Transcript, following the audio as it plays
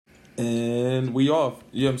And we off.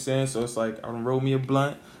 You know what I'm saying? So it's like, I'm roll me a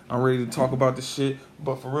blunt. I'm ready to talk about the shit.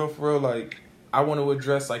 But for real, like, I want to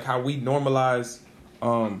address, like, how we normalize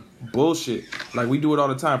bullshit. Like, we do it all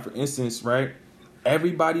the time. For instance, right?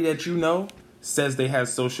 Everybody that you know says they have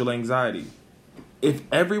social anxiety. If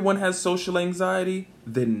everyone has social anxiety,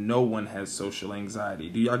 then no one has social anxiety.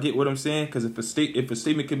 Do y'all get what I'm saying? Because if a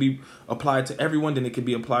statement can be applied to everyone, then it can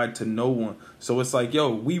be applied to no one. So it's like,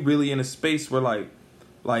 yo, we really in a space where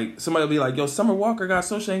like somebody will be like, yo, Summer Walker got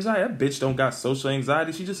social anxiety. That bitch don't got social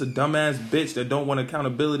anxiety. She just a dumbass bitch that don't want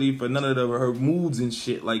accountability for none of her moods and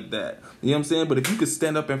shit like that. You know what I'm saying? But if you could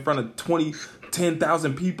stand up in front of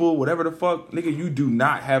 10,000 people, whatever the fuck, nigga, you do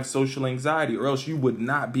not have social anxiety, or else you would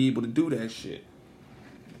not be able to do that shit.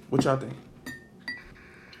 What y'all think?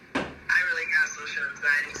 I really got social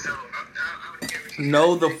anxiety, so I'm gonna give it.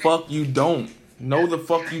 No, the fuck you don't. No, the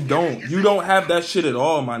fuck you don't. You don't have that shit at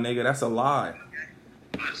all, my nigga. That's a lie.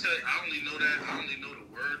 I said I only know that. I only know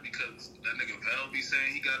the word because that nigga Val be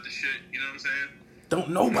saying he got the shit. You know what I'm saying? Don't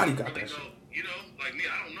nobody got that shit. You know, like me,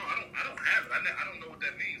 I don't know. I don't have it. I don't know what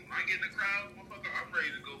that means. When I get in the crowd, motherfucker, I'm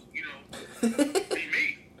ready to go. You know, be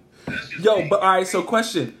me. That's just Yo, me. but all right. So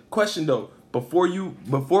question though.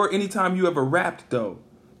 Before any time you ever rapped though,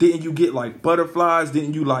 didn't you get like butterflies?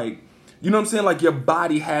 Didn't you like, you know what I'm saying? Like your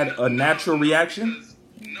body had a natural reaction?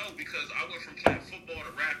 Because I went from playing football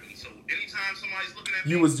to rapping. So anytime somebody's looking at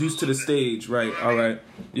me, You was used to the stage, right? All right.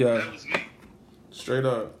 Yeah. That was me. Straight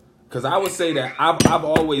up. Cause I would say that I've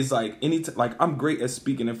always like I'm great at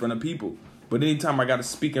speaking in front of people. But anytime I gotta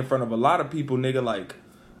speak in front of a lot of people, nigga, like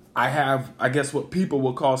I have, I guess, what people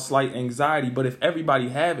will call slight anxiety. But if everybody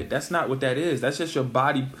have it, that's not what that is. That's just your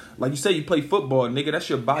body. Like you say, you play football, nigga. That's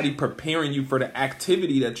your body preparing you for the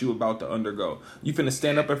activity that you about to undergo. You finna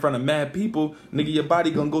stand up in front of mad people, nigga. Your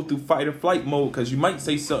body gonna go through fight or flight mode because you might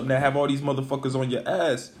say something that have all these motherfuckers on your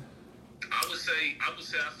ass. I would say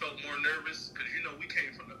I felt more nervous because, you know, we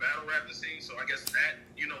came from the battle rapping scene. So I guess that,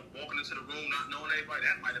 you know, walking into the room, not knowing anybody,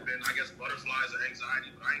 that might have been, I guess, butterflies or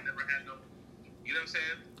anxiety. But I ain't never had no, you know what I'm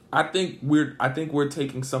saying? I think we're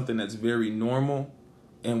taking something that's very normal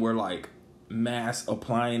and we're like mass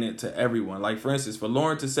applying it to everyone. Like for instance, for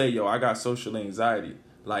Lauren to say, yo, I got social anxiety,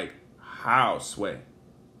 like how, Sway?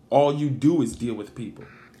 All you do is deal with people.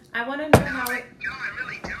 I want to know how it... No, I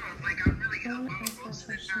really don't. Like, I'm really alone most of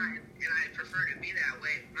the time, and I prefer to be that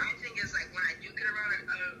way. My thing is, like, when I do get around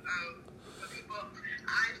people,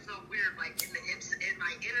 I feel weird. Like, in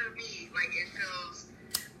my inner me, like, it feels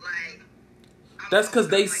like... That's because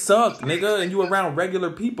they suck, nigga, and you around regular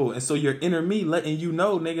people. And so your inner me letting you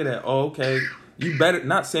know, nigga, that, oh, okay, you better,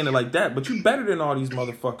 not saying it like that, but you better than all these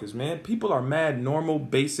motherfuckers, man. People are mad, normal,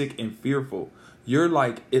 basic, and fearful. You're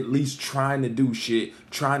like at least trying to do shit,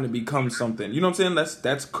 trying to become something. You know what I'm saying?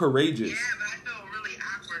 That's courageous. Yeah, but I feel really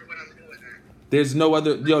awkward when I'm doing that. There's no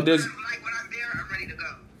other, there's... Like, when I'm there, I'm ready to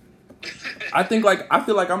go. I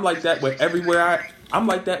feel like I'm like that with I'm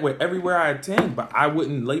like that with everywhere I attend, but I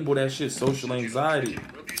wouldn't label that shit social anxiety.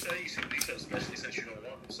 What did you say? You said especially since you don't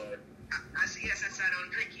want. I'm sorry. I see, yeah, since I don't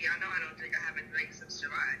drink, yeah, I know I don't drink. I haven't drank since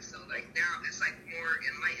July. So, like, now it's, like, more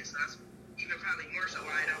enlightened. So that's even probably more so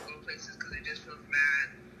why I don't go places, because it just feels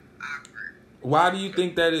mad awkward. Why do you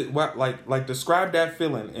think that it, like describe that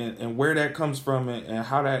feeling and where that comes from and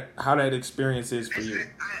how that experience is for you?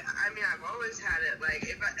 I mean, I've always had it. Like,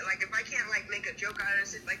 if I can't, like, make a joke out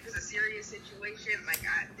of it, like, it's a serious situation, like,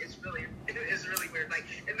 it's really weird. Like,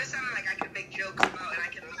 if it's something, like, I can make jokes about and I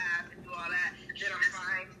can laugh and do all that, then I'm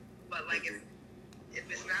fine. But, like, if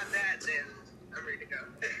it's not that, then I'm ready to go.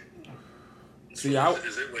 See,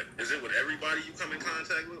 is it with everybody you come in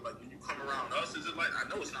contact with? Like, when you come around us, is it like, I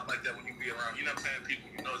know it's not like that when you be around, you know what I'm saying, people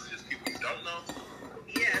you know, it's just people you don't know?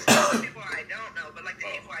 Yeah, it's not the people I don't know, but, like, the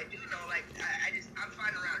people I do know, like, I'm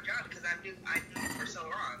fine around John because I knew him for so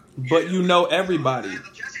long. but you know everybody. I've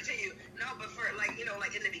adjusted to you. No, but for, like, you know,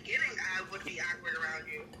 like, in the beginning, I would be awkward around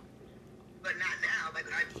you, but not now. Like,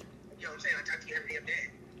 you know what I'm saying? I talk to you every day.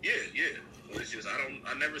 Yeah. It's just, I don't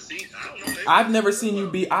know. Maybe. I've never seen you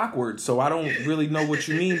be awkward, so I don't really know what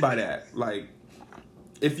you mean by that. Like,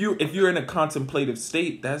 if you're in a contemplative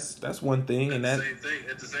state, that's one thing, and that same thing.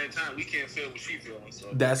 At the same time, we can't feel what she feeling. So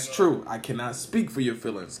that's true. I cannot speak for your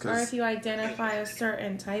feelings. Or if you identify a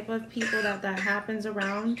certain type of people that happens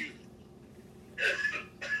around.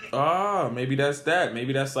 Maybe that's that.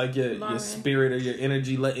 Maybe that's like your spirit or your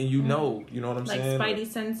energy letting you know. You know what I'm saying? Like spidey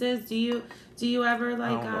senses. Do you ever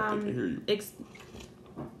like I don't know if they can hear you.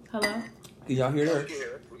 Hello? Can y'all hear her?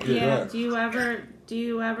 Yeah. Do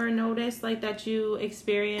you ever notice like that you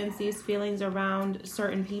experience these feelings around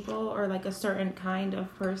certain people or like a certain kind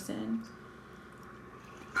of person?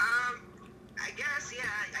 I guess, yeah.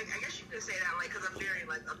 I guess to say that, like, because I'm very,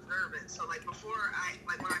 like, observant. So, like, before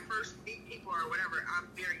when I first meet people or whatever, I'm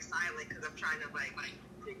very silent because I'm trying to, like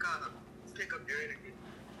pick up their energy.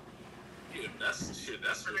 Yeah, that's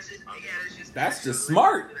just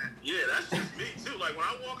smart. Yeah, that's just me too. Like when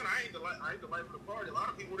I walk in, I ain't the life of the party. A lot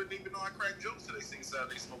of people didn't even know I crack jokes till they sing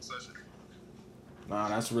Saturday Smoke Session. Nah,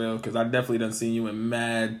 that's real, because I definitely done seen you in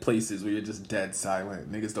mad places where you're just dead silent.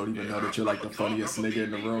 Niggas don't even know that you're like the funniest nigga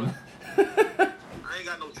in the room. I ain't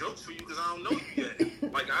got no jokes for you because I don't know you yet.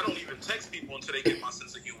 Like, I don't even text people until they get my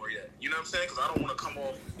sense of humor yet. You know what I'm saying? Because I don't want to come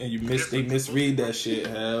off. And they misread that shit.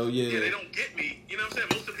 Hell yeah. Yeah, they don't get me. You know what I'm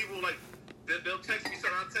saying? Most of the people, like, they'll text me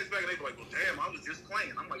something, I'll text back, and they be like, well, damn, I was just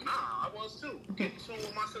playing. I'm like, nah, I was too. Get so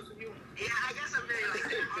with my sense of humor. Yeah, I guess I'm very like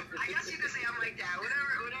that. I guess you could say I'm like that.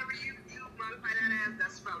 Whatever you modify that as,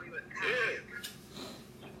 that's probably what happens.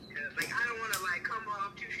 Yeah. Like, I don't want to, like, come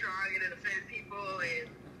off too strong and then offend people, and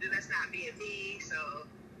that's not being me, so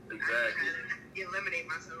exactly. I kind of eliminate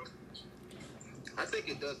myself. I think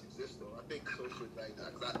it does exist, though. I think social anxiety,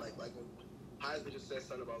 like when Hizeman just said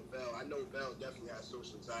something about Vel. I know Vel definitely has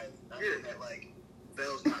social anxiety. I know that, like,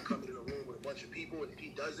 Vel's not coming in a room with a bunch of people, and if he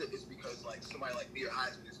does it, it's because, like, somebody like me or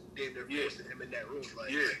Hizeman is damn near forcing him in that room.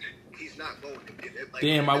 Like, he's not going. Like,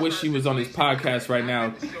 damn, I wish he was on his podcast right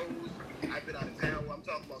now. I've been out of town where I'm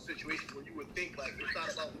talking about situations where you would think, like, it's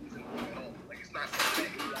not about who's in the room at all. Like, it's not something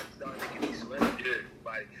that anybody's done that can be celebrity.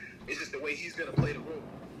 It's just the way he's going to play the room.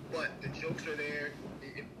 But the jokes are there.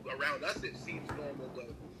 Around us, it seems normal,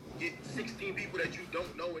 but get 16 people that you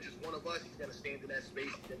don't know and just one of us, he's going to stand in that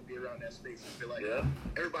space. He's going to be around that space. I feel like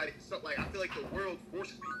everybody, like, I feel like the world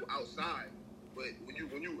forces people outside. But when you,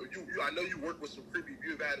 I know you work with some creepy,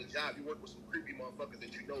 you've had a job, you work with some creepy motherfuckers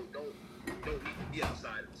that you know don't need to be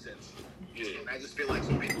outside in a sense. Yeah. And I just feel like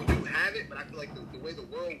some people do have it, but I feel like the way the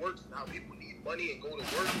world works and how people need money and go to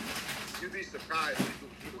work, you'd be surprised when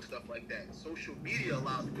people stuff like that. Social media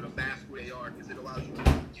allows people to mask who they are because it allows you to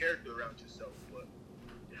build character around yourself. But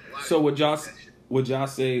so would y'all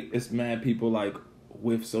say it's mad people like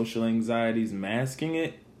with social anxieties masking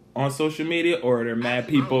it on social media, or are there mad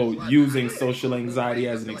people using social anxiety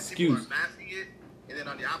as an excuse? Masking it, and then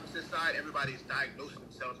on the opposite side, everybody's diagnosing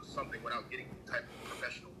themselves with something without getting the type of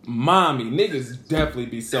professional. Mommy, niggas definitely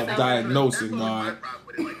be self-diagnosing, man. Like,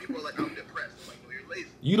 people are like, I'm depressed. I'm like, no, you're lazy.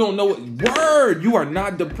 You don't know what word. You are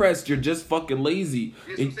not depressed. You're just fucking lazy. You know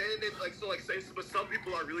what I'm saying? But some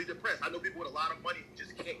people are really depressed. I know people with a lot of money who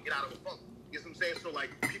just can't get out of a funk. You know what I'm saying? So, like,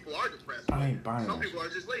 people are depressed. I ain't buying Some that. people are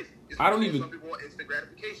just lazy. I don't even. Some people want instant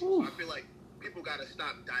gratification. So I feel like people gotta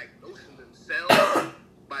stop diagnosing themselves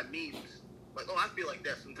by memes. Like, oh, I feel like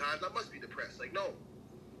that sometimes. I must be depressed. Like, no.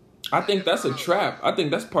 I think that's a trap. I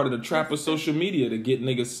think that's part of the trap of social media to get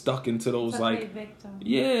niggas stuck into those like,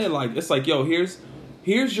 yeah, like it's like, yo, here's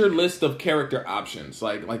your list of character options,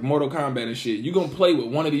 like Mortal Kombat and shit. You gonna play with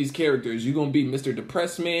one of these characters. You gonna be Mr.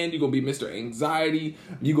 Depressed Man. You gonna be Mr. Anxiety.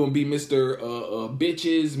 You gonna be Mr.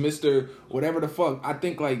 Bitches, Mr. Whatever the fuck. I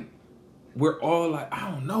think like we're all like,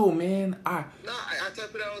 I don't know, man. I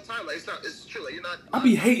type it out all the time. Like it's true. Like, you're not. I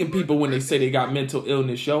be hating people when they say they got mental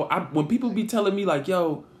illness, yo. When people be telling me like,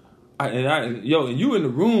 yo. And you in the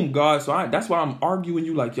room, God, so that's why I'm arguing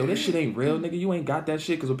you like, yo, that shit ain't real, nigga. You ain't got that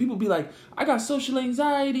shit. Because when people be like, I got social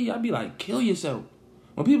anxiety, I be like, kill yourself.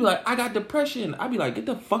 When people be like, I got depression, I be like, get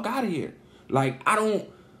the fuck out of here. Like, I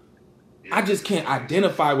just can't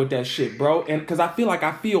identify with that shit, bro. And because I feel like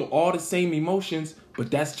I feel all the same emotions, but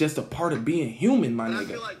that's just a part of being human, my nigga. I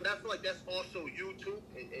feel like that's also you too.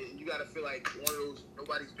 And you gotta feel like one of those,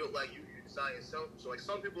 nobody's built like you design yourself. So like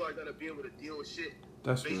some people are gonna be able to deal with shit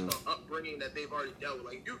based on upbringing that they've already dealt with.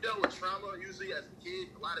 Like if you dealt with trauma usually as a kid,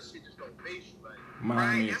 a lot of shit just don't face you. Like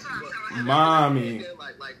mommy.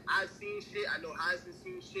 Like I've seen shit, I know Hizeman's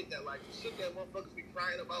seen shit that like shit that motherfuckers be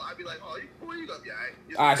crying about. I'd be like, oh, you gonna be alright.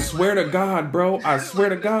 I swear to God, bro. I swear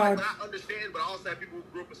to God. Like, I understand, but I also have people who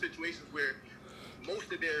grew up in situations where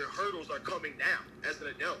most of their hurdles are coming down as an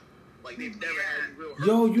adult. Like, they've never had any real hurdles.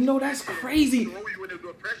 Yo, you know that's crazy. Throw you into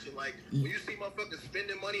depression. Like, when you see motherfuckers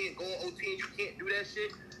spending money and going OT and you can't do that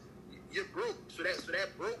shit, you're broke. So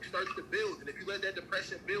that broke starts to build. And if you let that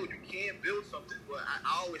depression build, you can build something. But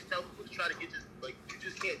I always tell people to try to get this, like, you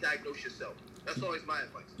just can't diagnose yourself. That's always my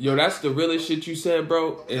advice. Yo, that's the realest shit you said,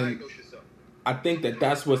 bro. Don't and diagnose yourself. I think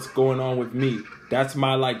that's what's going on with me. That's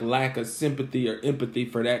my, like, lack of sympathy or empathy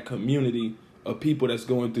for that community of people that's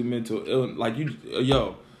going through mental illness. Like,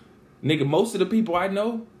 nigga, most of the people I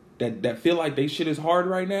know that feel like they shit is hard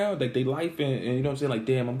right now, like they life and you know what I'm saying, like,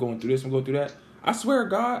 damn, I'm going through this, I'm going through that. I swear to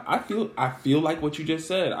God, I feel like what you just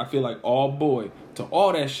said. I feel like all boy to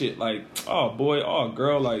all that shit, like, oh boy, oh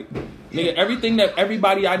girl, like, nigga, everything that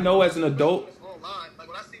everybody I know as an adult. Online, like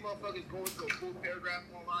when I see motherfuckers go into a full paragraph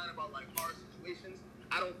online about like hard situations,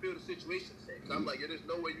 I don't feel the situation same. So I'm like, yo, there's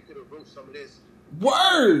no way you could have wrote some of this.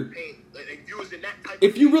 Word. Pain. Like, if you was in that type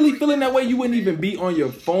If you really feeling that way, you wouldn't even be on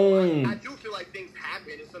your phone. I do feel like things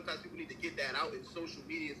happen, and sometimes people need to get that out. And social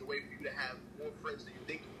media is a way for you to have more friends than you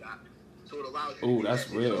think you got. So it allows you. Oh, that's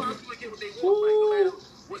real. It allows you to get what they want. Like, no matter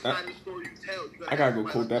what side of the story you tell, you I gotta go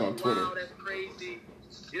quote that on Twitter. Wow, that's crazy.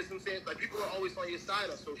 You know what I'm saying? Like, people are always on your side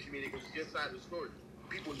on social media because it's your side of the story.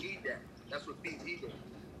 People need that. That's what feeds ego.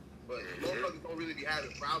 But motherfuckers don't really be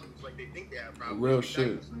having problems like they think they have problems. Real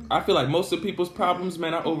shit. I feel like most of people's problems,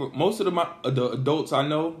 man, most of the adults I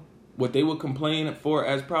know, what they would complain for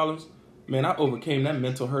as problems, man, I overcame that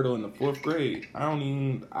mental hurdle in the 4th grade. I don't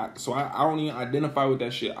even identify with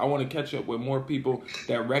that shit. I want to catch up with more people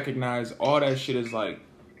that recognize all that shit is like,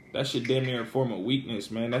 that shit damn near a form of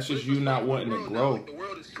weakness, man. That's just you not wanting to grow. Like, the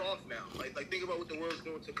world is soft now. Like think about what the world's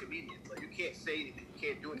doing to comedians. Like, you can't say anything. You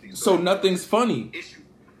can't do anything. So nothing's funny.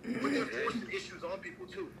 But they're forcing issues on people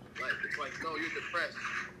too. Like, it's like, no, you're depressed.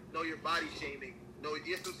 No, you're body shaming. No,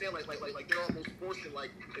 you know what I'm saying? Like they're almost forcing, like,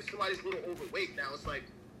 if somebody's a little overweight now, it's like,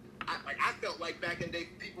 I felt like back in the day,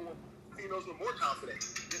 females were more confident. You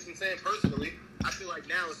know what I'm saying? Personally, I feel like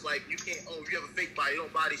now it's like, you can't, if you have a fake body, you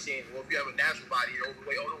don't body shame. Or if you have a natural body, you're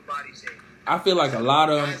overweight, don't body shame. I feel like a lot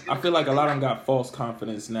of them got false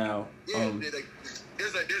confidence now. Yeah,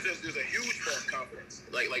 there's a huge false confidence.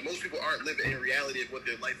 Like most people aren't living in reality of what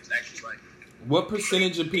their life is actually like. What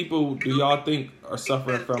percentage of people do y'all think are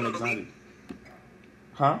suffering from anxiety?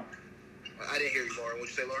 Huh? I didn't hear you, Lauren. What'd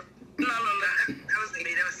you say, Lauren? No. That was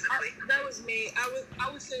me. That was silly. That was me.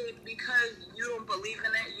 I would say because you don't believe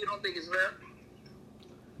in it, you don't think it's real.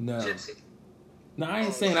 No. Gypsy. No, I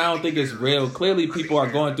ain't saying I don't think it's real. Clearly, people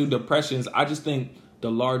are going through depressions. I just think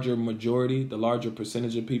the larger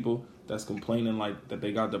percentage of people that's complaining like that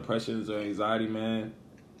they got depressions or anxiety, man,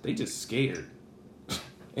 they just scared.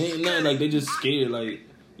 Ain't nothing like they just scared. Like,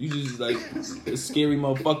 you just like a scary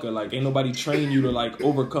motherfucker. Like, ain't nobody train you to like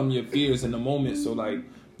overcome your fears in the moment. So like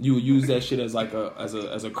you would use that shit as like as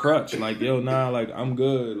a crutch. Like, yo, nah, like I'm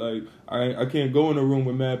good. Like I can't go in a room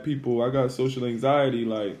with mad people. I got social anxiety.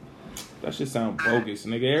 Like, that shit sound bogus,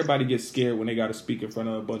 nigga. Everybody gets scared when they gotta speak in front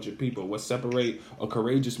of a bunch of people. What separate a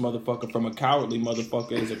courageous motherfucker from a cowardly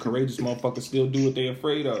motherfucker is a courageous motherfucker still do what they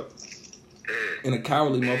afraid of. And a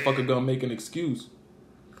cowardly motherfucker gonna make an excuse.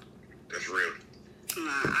 That's real.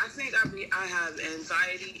 I think I have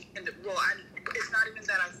anxiety, and it's not even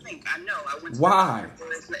that I think. I know. I went to Why?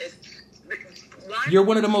 One, You're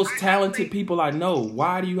one of the most talented people I know.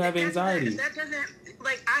 Why do you have anxiety? That doesn't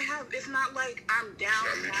like I have. It's not like I'm down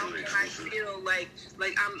and out and I feel like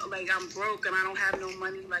I'm broke and I don't have no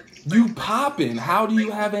money. Like you popping. How do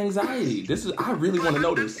you have anxiety? I really want to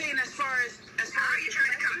know this. I'm saying as far as How are you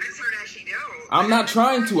trying to convince her that she don't? I'm not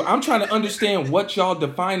trying to. I'm trying to understand what y'all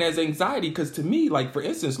define as anxiety. Because to me, like, for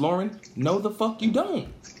instance, Lauren, no the fuck you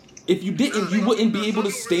don't. If you didn't, you wouldn't be able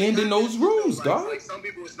to stand in those rooms, dog. Like some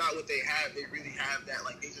people, it's not what they have. They really have that.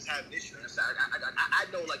 Like, they just have an issue. I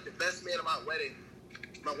know, like, the best man at my wedding,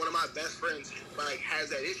 one of my best friends, like,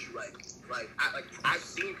 has that issue. I've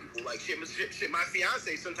seen people, like, shit, my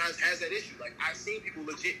fiance sometimes has that issue. Like, I've seen people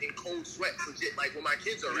legit in cold sweats, legit, like, when my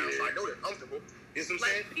kids are around, so I know they're comfortable. You know what I'm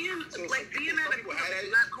saying? Being at a club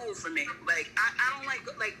is not cool for me. Like, I don't like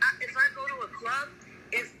if I go to a club,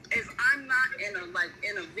 if I'm not in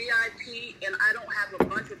a VIP and I don't have a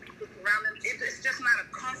bunch of people surrounding me, it's just not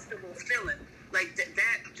a comfortable feeling. Like that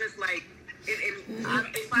just like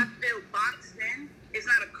if I feel boxed in, it's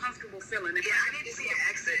not a comfortable feeling. Yeah, I need to see an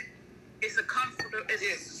exit. It's a comfortable.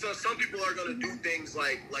 So some people are gonna do things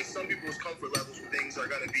like some people's comfort levels with things are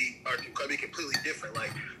gonna be completely different.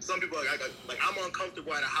 Like some people like I'm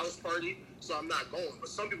uncomfortable at a house party, so I'm not going. But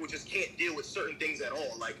some people just can't deal with certain things at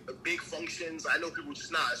all. Like big functions, I know people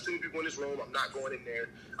just not. There's too many people in this room. I'm not going in there.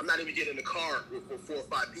 I'm not even getting in the car with 4 or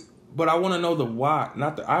 5 people. But I want to know the why.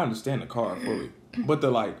 I understand the car fully, but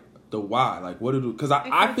the why. Like, what to do? Because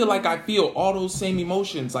I feel like I feel all those same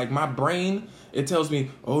emotions. Like my brain, it tells me,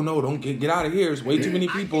 oh no, don't get out of here. There's way too many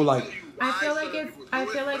people. Like I feel like it's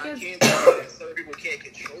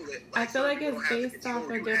based off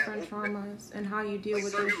of different traumas and how you deal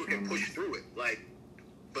with those traumas. Can push through it, but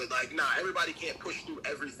everybody can't push through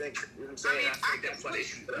everything. You know what I'm saying? I can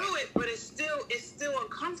push through it, but it's still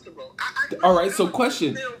uncomfortable. All right, so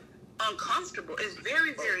question. Still uncomfortable. It's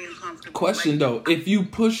very, very uncomfortable. Question though, if you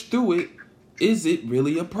push through it, is it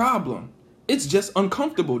really a problem? It's just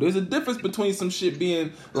uncomfortable. There's a difference between some shit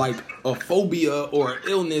being like a phobia or an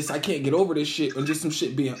illness, I can't get over this shit, and just some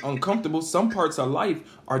shit being uncomfortable. Some parts of life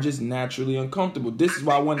are just naturally uncomfortable. This is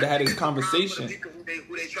why I wanted to have this conversation.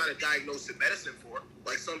 Who they try to diagnose the medicine for.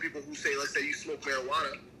 like some people who say, let's say you smoke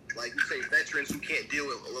marijuana, like you say veterans who can't deal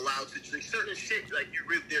with allowed to certain shit, like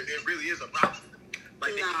there really is a problem.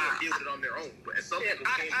 Like they can't deal with it on their own, but some people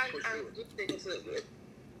can't push through it.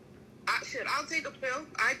 I'll take a pill.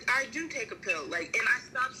 I do take a pill. Like, and I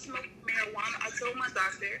stopped smoking marijuana. I told my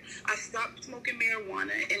doctor I stopped smoking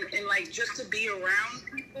marijuana, and like just to be around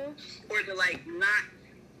people or to like not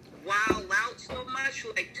wild out so much,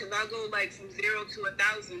 like, cause I'll go like from 0 to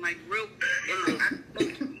 1,000 like real quick, and like I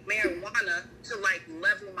smoked marijuana to like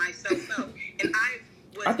level myself up, and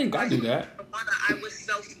I think I do that. I was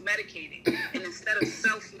self-medicating, and instead of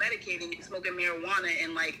self-medicating and smoking marijuana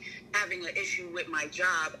and like having an issue with my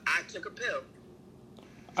job, I took a pill.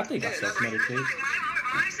 I think I self-medicate.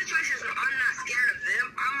 My situation is I'm not scared of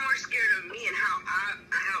them. I'm more scared of me and how I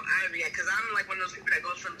react, because I'm like one of those people that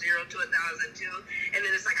goes from 0 to 1,000 too, and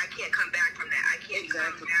then it's like I can't come back from that. I can't come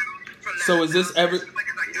down from that. So is this Can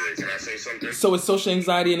I say something? So is social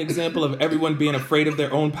anxiety an example of everyone being afraid of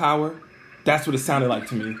their own power? That's what it sounded like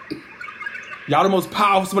to me. Y'all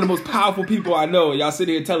some of the most powerful people I know. Y'all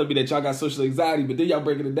sitting here telling me that y'all got social anxiety, but then y'all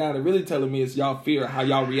breaking it down and really telling me it's y'all fear how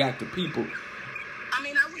y'all react to people. I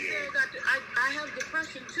mean, I would say I have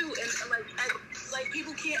depression too, and like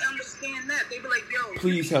people can't understand that. They be like, yo,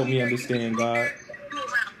 please help me understand, God. You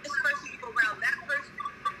around this person, you go around that person,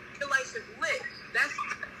 your life is lit. That's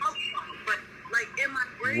outcome. But like in my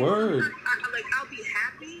brain, I'll be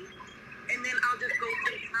happy. And then I'll just go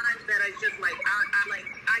through times that I just like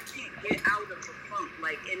I can't get out of the funk,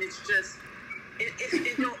 like, and it's just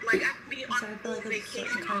it don't like I can be on a whole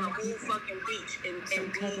vacation on a whole fucking beach and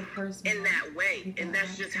be in that way, and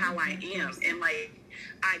that's just how I am, and like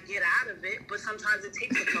I get out of it, but sometimes it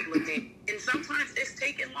takes a couple of days, and sometimes it's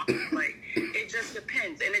taking longer. Like it just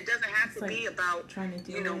depends, and it doesn't have to be about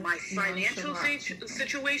my financial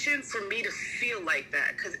situation for me to feel like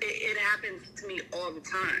that, because it happens to me all the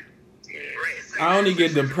time. I only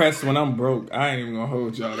get depressed when I'm broke. I ain't even gonna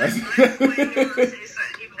hold y'all. That's I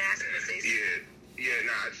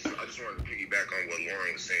just wanted to piggyback on what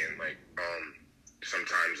Lauren was saying. Like,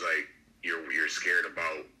 sometimes like you're scared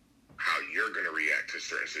about how you're gonna react to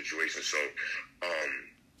certain situations. So,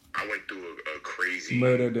 I went through a crazy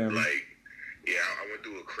murder them. Like, I went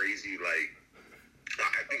through a crazy like.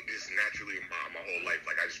 I think just naturally my whole life,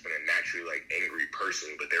 like I just been a naturally like angry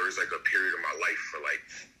person. But there was like a period of my life for like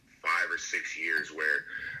 5 or 6 years where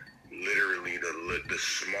literally the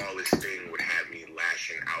smallest thing would have me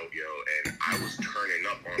lashing out, yo, and I was turning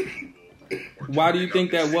up on people. Why do you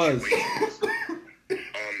think that was? I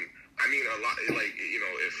mean, a lot, like,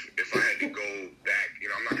 if I had to go back,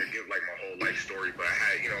 I'm not gonna give like my whole life story, but I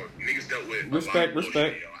had, niggas dealt with respect. Bullshit, I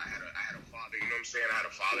had a father, you know what I'm saying? I had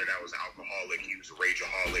a father that was alcoholic. He was a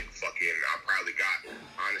rageaholic. Fucking, I probably got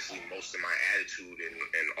honestly most of my attitude and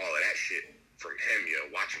all of that shit from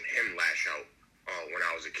him, watching him lash out when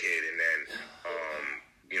I was a kid. And then,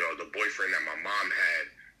 the boyfriend that my mom had,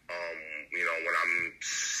 when I'm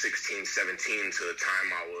 16, 17 to the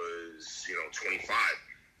time I was, 25,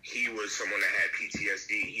 he was someone that had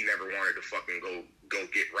PTSD. He never wanted to fucking go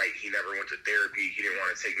get right. He never went to therapy. He didn't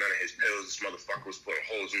want to take none of his pills. This motherfucker was putting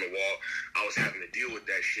holes in the wall. I was having to deal with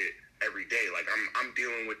that shit every day. Like, I'm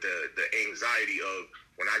dealing with the anxiety of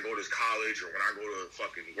when I go to college or when I go to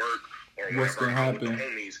fucking work or whenever I'm out with the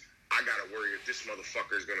homies, I gotta worry if this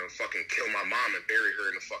motherfucker is gonna fucking kill my mom and bury her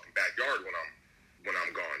in the fucking backyard when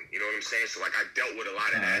I'm gone. You know what I'm saying? So like I dealt with a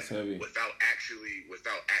lot of that without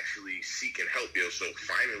actually seeking help, yo. So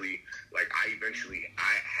finally, like I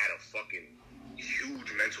had a fucking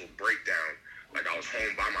huge mental breakdown. Like I was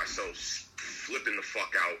home by myself, flipping the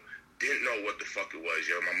fuck out. Didn't know what the fuck it was,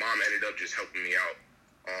 yo. My mom ended up just helping me out.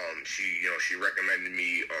 She recommended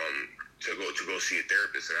me to go see a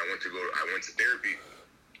therapist, and I went to therapy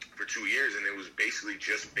for 2 years, and it was basically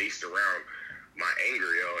just based around my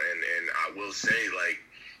anger, yo. And I will say, like,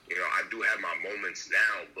 I do have my moments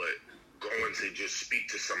now, but going to just speak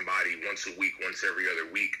to somebody once a week, once every other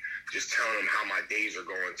week, just telling them how my days are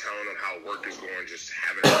going, telling them how work is going, just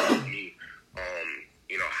having it with me.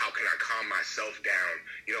 How can I calm myself down?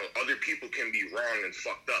 Other people can be wrong and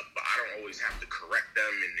fucked up, but I don't always have to correct them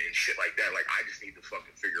and shit like that. Like, I just need to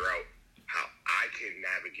fucking figure out how I can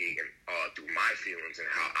navigate through my feelings and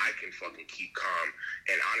how I can fucking keep calm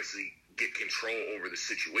and honestly get control over the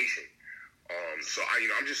situation. So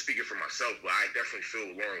I'm just speaking for myself, but I definitely feel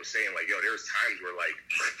what Lauren was saying. Like, yo, there's times where like,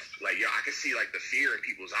 yo, I can see like the fear in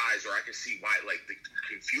people's eyes, or I can see why, like the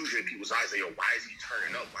confusion in people's eyes. Like, yo, why is he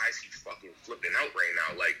turning up? Why is he fucking flipping out right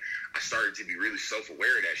now? Like, I started to be really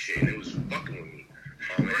self-aware of that shit, and it was fucking with me.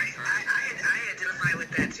 Right. I identify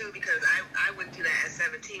with that too because I went through that at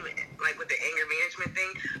 17, like with the anger management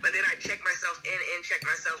thing. But then I check myself in and check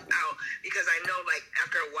myself out because I know like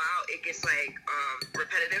after a while it gets like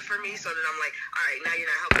repetitive for me. So then I'm like, all right, now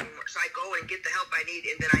you're not helping anymore. So I go and get the help I need,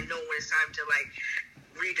 and then I know when it's time to like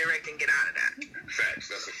redirect and get out of that.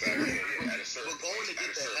 Facts. That's a fact. Yeah. But going to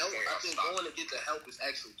get the help, I think going to get the help is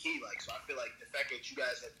actually key. Like, so I feel like the fact that you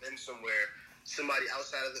guys have been somewhere, somebody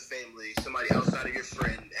outside of the family, somebody outside of your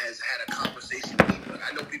friend has had a conversation with you. Like,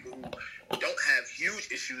 I know people who don't have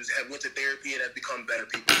huge issues have went to therapy and have become better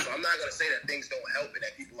people. So I'm not gonna say that things don't help and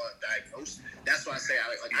that people aren't diagnosed. That's why I say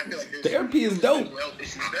I feel like there's therapy is dope. I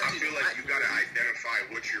feel like you gotta identify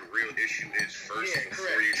what your real issue is first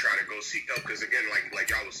before you try to go seek help. Because again, like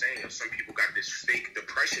y'all was saying, some people got this fake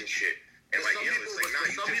depression shit. And like, it's like, nah,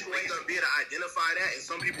 some people ain't gonna be able to identify that, and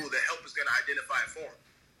some people the help is gonna identify it for them.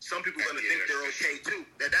 Some people are gonna think they're okay too.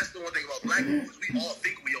 That's the one thing about black people is we all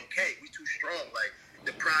think we okay. We too strong. Like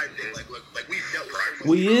the pride thing. Like we dealt with.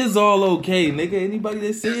 We is all okay, nigga. Anybody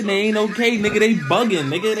that saying they ain't okay, nigga, they bugging.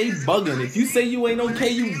 Nigga, they bugging. If you say you ain't okay,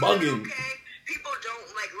 you bugging. People don't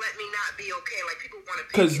like let me not be okay. Like people want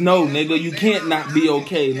to. Cause no, nigga, you can't not be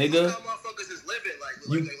okay, nigga. How motherfuckers is living like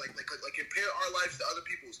compare our lives to other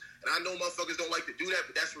people's. And I know motherfuckers don't like to do that,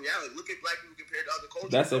 but that's reality. Look at black people compared to other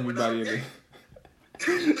cultures. That's everybody in there.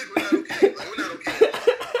 We're not okay. Like, we're not okay.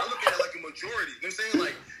 I look at it like a majority. You know what I'm saying?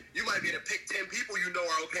 Like, you might be able to pick 10 people you know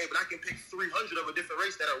are okay, but I can pick 300 of a different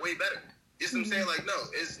race that are way better. You see what I'm saying? Like, no,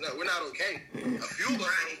 we're not okay. A few of us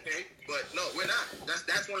are okay, but no, we're not.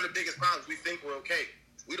 That's one of the biggest problems. We think we're okay.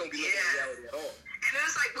 We don't be looking at reality at all. And then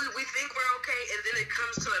it's like we think we're okay, and then it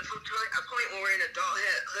comes to a point when we're in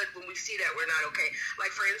adulthood when we see that we're not okay.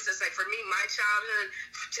 Like, for instance, like for me, my childhood,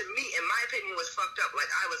 to me, in my opinion, was fucked up. Like,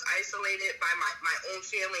 I was isolated by my own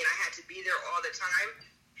family, and I had to be there all the time.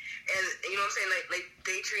 And, you know what I'm saying? Like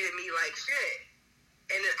they treated me like shit.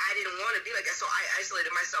 And then I didn't want to be like that, so I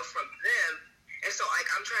isolated myself from them. And so, like,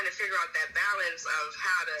 I'm trying to figure out that balance of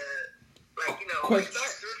how to, like, you know, No,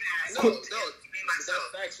 be myself.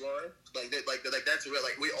 That's facts, Lauren. Like that's real.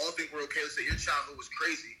 Like, we all think we're okay. Let's say your childhood was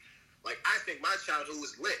crazy. Like, I think my childhood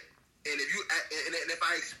was lit. And if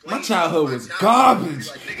I explain, my childhood was garbage.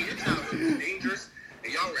 Like, nigga, your childhood was dangerous.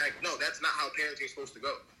 And y'all were like, no, that's not how parenting is supposed to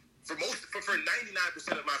go. For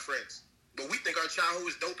 99% of my friends. But we think our childhood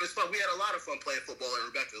was dope as fuck. We had a lot of fun playing football at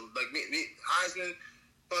Rebecca. Like me, Hizeman,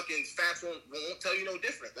 fucking phatz won't tell you no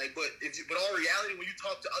different. Like, but all reality, when you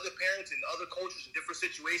talk to other parents and other cultures in different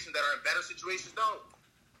situations that are in better situations, no,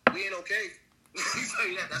 we ain't okay. I tell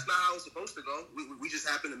you that. That's not how it's supposed to go. We just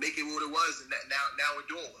happen to make it what it was, and now we're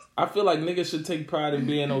doing well. I feel like niggas should take pride in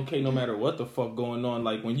being okay no matter what the fuck going on.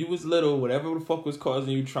 Like, when you was little, whatever the fuck was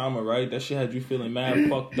causing you trauma, right? That shit had you feeling mad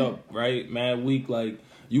fucked up, right? Mad weak, like,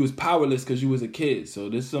 you was powerless because you was a kid. So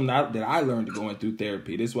this is something that I learned going through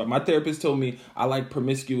therapy. This is what my therapist told me. I like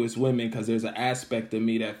promiscuous women because there's an aspect of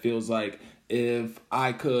me that feels like if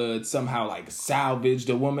I could somehow like salvage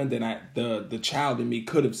the woman, then the child in me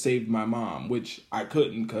could have saved my mom, which I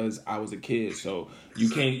couldn't because I was a kid. So you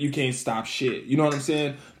can't stop shit. You know what I'm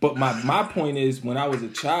saying? But my point is, when I was a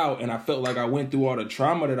child and I felt like I went through all the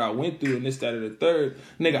trauma that I went through and this, that, and the third,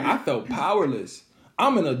 nigga, I felt powerless.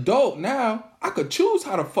 I'm an adult now. I could choose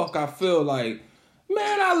how the fuck I feel. Like,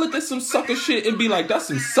 man, I look at some sucker shit and be like, that's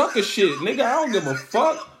some sucker shit, nigga. I don't give a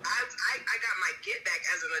fuck. I got my get back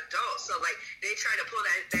as an adult. So, like, they try to pull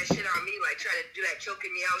that shit on me, like, try to do that choking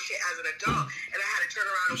me out shit as an adult. And I had to turn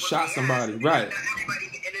around and shot somebody, right. Everybody,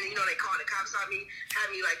 and then, you know, they called the cops on me, had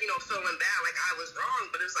me, like, you know, feeling bad, like I was wrong.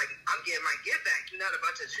 But it's like, I'm getting my get back. You're not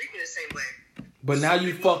about to treat me the same way. But now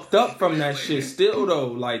you fucked up from that shit still, though.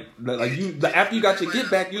 Like you, after you got your get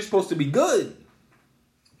back, you're supposed to be good.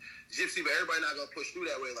 Gypsy, but everybody not gonna push through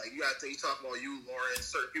that way. Like, you talking about you, Lauren.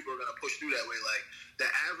 Certain people are gonna push through that way. Like, the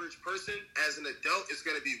average person, as an adult, is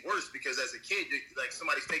gonna be worse because as a kid, like,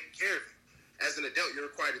 somebody's taking care of you. As an adult, you're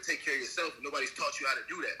required to take care of yourself, and nobody's taught you how to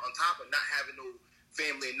do that. On top of not having no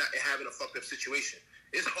family and not having a fucked up situation,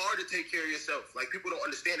 it's hard to take care of yourself. Like, people don't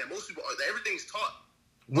understand that. Most people are. Everything's taught.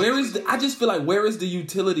 I just feel like, where is the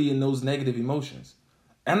utility in those negative emotions?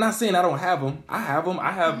 I'm not saying I don't have them. I have them.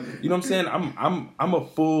 I have, you know what I'm saying? I'm a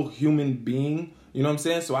full human being, you know what I'm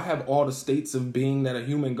saying? So I have all the states of being that a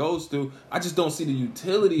human goes through. I just don't see the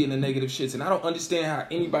utility in the negative shits. And I don't understand how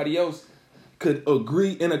anybody else could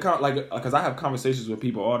agree in because I have conversations with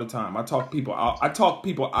people all the time. I talk people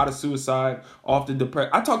out of suicide, off the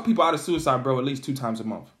depression. I talk people out of suicide, bro, at least 2 times a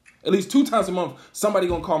month. At least 2 times a month, somebody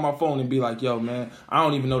gonna call my phone and be like, yo, man, I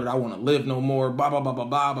don't even know that I want to live no more, blah, blah, blah, blah,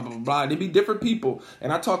 blah, blah, blah, blah. They be different people,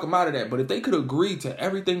 and I talk them out of that. But if they could agree to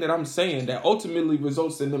everything that I'm saying that ultimately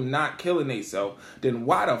results in them not killing themselves, then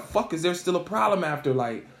why the fuck is there still a problem after?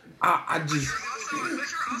 Like, I just... But you're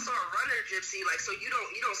also a runner, Gypsy, like, so you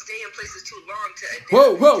don't stay in places too long to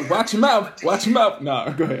adapt. Whoa, watch your mouth. Watch your mouth. Nah,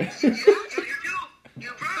 go ahead. You do. You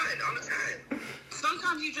run all the time.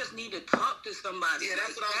 Sometimes you just need to talk to somebody. Yeah,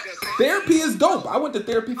 that's what I was gonna say. Therapy is dope. I went to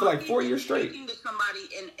therapy for like 4 years straight. Speaking to somebody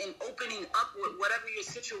and opening up with whatever your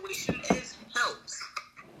situation is helps.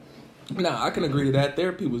 Nah, I can agree to that.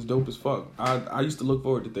 Therapy was dope as fuck. I used to look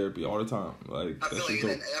forward to therapy all the time. Like, I feel like,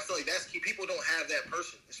 dope. and I feel like that's key. People don't have that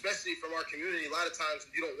person, especially from our community. A lot of times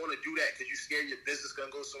you don't want to do that because you're scared your business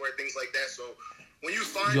gonna go somewhere, things like that. So when you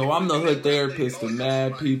find, Yo, I'm the hood therapist to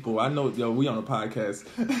mad people. I know. Yo, we on a podcast.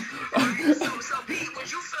 So Pete,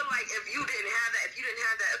 would you feel like if you didn't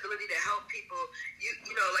have that ability to help people, you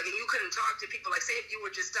know, like, and you couldn't talk to people, like, say if you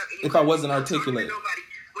were just stuck, and you If I wasn't articulate. nobody,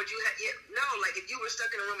 would you like if you were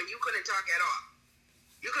stuck in a room and you couldn't talk at all,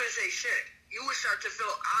 you couldn't say shit, you would start to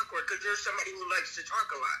feel awkward because you're somebody who likes to talk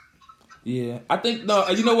a lot. Yeah, I think no.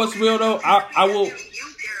 You know what's real though? I will. You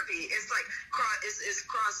therapy, it's like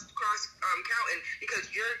cross counting because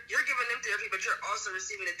you're giving them therapy, but you're also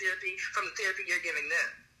receiving the therapy from the therapy you're giving them.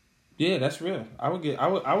 Yeah, that's real. I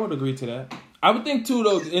would agree to that. I would think too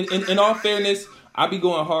though. In all fairness, I be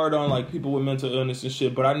going hard on like people with mental illness and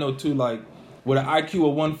shit, but I know too like with an IQ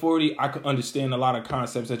of 140, I could understand a lot of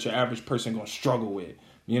concepts that your average person gonna struggle with.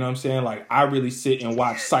 You know what I'm saying? Like I really sit and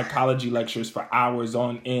watch psychology lectures for hours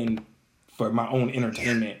on end for my own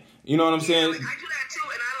entertainment. You know what I'm saying? Like, I do that too,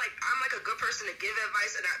 and I'm like a good person to give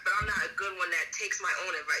advice, but I'm not a good one that takes my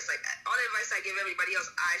own advice. Like all the advice I give everybody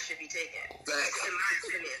else, I should be taking. In my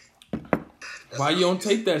opinion. Why you don't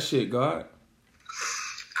take that shit, God?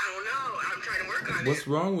 I don't know. I'm trying to work on What's it.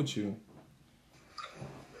 wrong with you?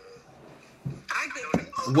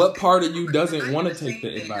 What part of you doesn't want to take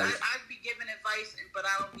the advice? I'd be giving advice, but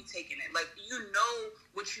I don't be taking it. Like, you know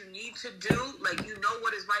what you need to do. Like, you know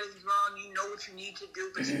what is right and is wrong. You know what you need to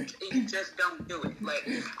do, but you just don't do it. Like,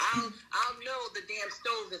 I'll know the damn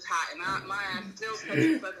stove is hot, and my ass still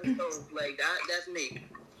touching the fucking stove. Like, that's me.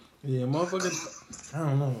 Yeah, motherfuckers. I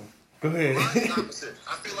don't know. Go ahead. Mine's opposite.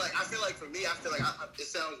 I feel like for me, it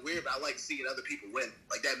sounds weird, but I like seeing other people win.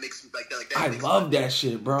 Like that makes me like that. I love that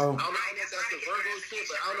shit, bro. I don't know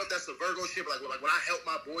if that's the Virgo shit, but when I help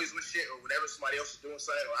my boys with shit, or whenever somebody else is doing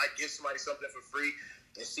something, or I give somebody something for free,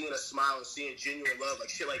 and seeing a smile and seeing genuine love, like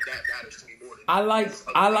shit like that matters to me more than. I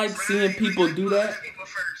like seeing people do that.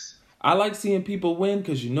 I like seeing people win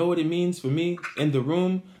because you know what it means for me in the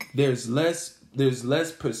room. There's less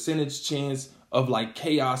percentage chance of like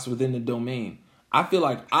chaos within the domain. I feel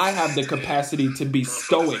like I have the capacity to be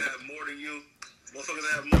stoic. Motherfuckers have more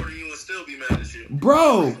than you and still be mad at you.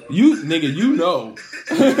 Bro, you know.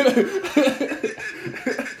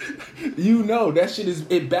 You know, that shit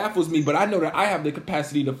it baffles me, but I know that I have the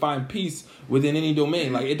capacity to find peace within any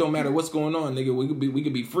domain. Like, it don't matter what's going on, nigga. We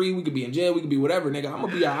could be free, we could be in jail, we could be whatever, nigga. I'm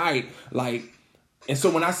gonna be alright. Like, and so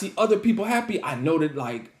when I see other people happy, I know that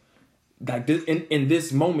like this, in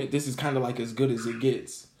this moment, this is kind of like as good as it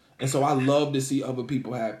gets. And so I love to see other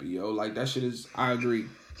people happy, yo. Like, that shit is, I agree.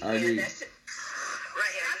 Right, and I have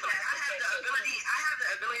the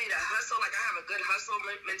ability to hustle. Like, I have a good hustle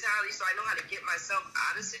mentality, so I know how to get myself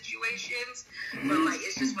out of situations. But like,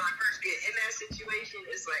 it's just when I first get in that situation,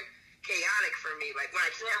 it's like chaotic for me. Like, when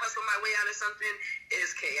I can't hustle my way out of something,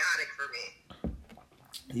 it's chaotic for me.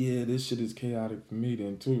 Yeah, this shit is chaotic for me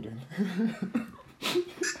then too.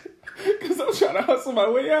 Cause I'm trying to hustle my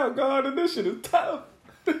way out, God, and this shit is tough.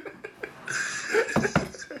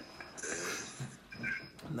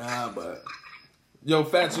 Nah, but yo,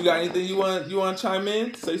 Phatz, you got anything you want to chime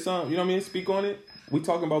in? Say something, you know what I mean? Speak on it. We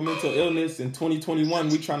talking about mental illness in 2021.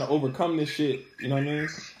 We trying to overcome this shit. You know what I mean?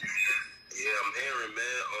 Yeah, I'm hearing,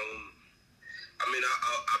 man.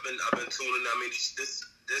 I've been tuning. I mean,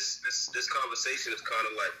 this conversation is kind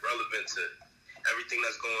of like relevant to everything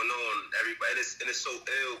that's going on. Everybody, and it's so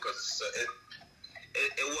ill because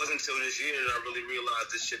it wasn't until this year that I really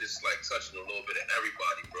realized this shit is like touching a little bit of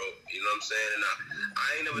everybody, bro. You know what I'm saying? And I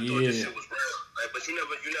ain't never thought this shit was real. Like, but you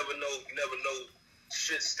never know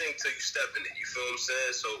shit stink till you step in it. You feel what I'm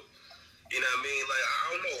saying? So, you know what I mean? Like, I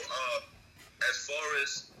don't know. As far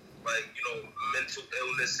as like, you know, mental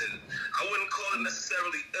illness, and I wouldn't call it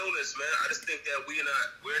necessarily illness, man. I just think that we're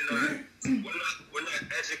not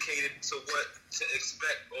educated to what to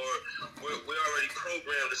expect, or we're already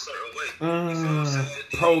programmed a certain way. You feel what I'm saying?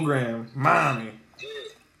 Program, mommy.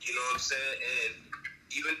 Yeah, you know what I'm saying? And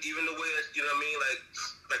even the way that, you know what I mean,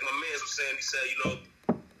 like like my man was saying, he said, you know,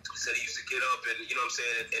 he said he used to get up and, you know what I'm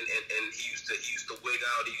saying, and he used to wig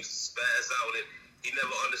out, he used to spaz out, and he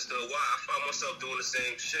never understood why. I found myself doing the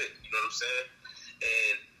same shit, you know what I'm saying?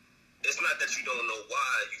 And it's not that you don't know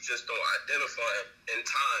why, you just don't identify it in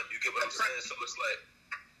time. You get what I'm saying? So it's like,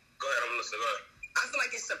 go ahead, I'm listening, go ahead. I feel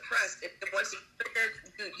like it's suppressed. If once you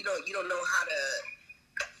don't know how to,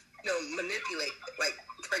 manipulate. Like,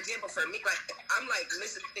 for example, for me, like, I'm like,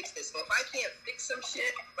 listen, fix this. So if I can't fix some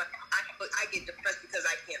shit, I get depressed because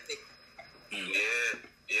I can't fix it.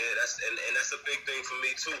 Yeah, that's and that's a big thing for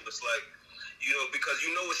me too. It's like, you know, because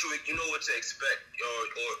you know what to expect,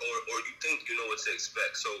 or you think you know what to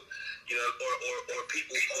expect. So, you know, or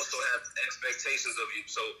people also have expectations of you.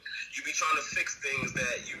 So you be trying to fix things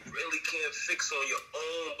that you really can't fix on your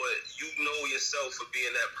own, but you know yourself for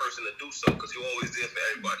being that person to do so, because you're always there for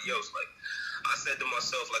everybody else. Like I said to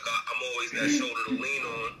myself, like I'm always that shoulder to lean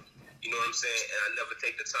on. You know what I'm saying? And I never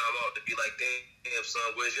take the time out to be like, damn, son,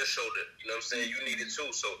 where's your shoulder? You know what I'm saying? You need it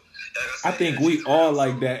too. So, like I think we all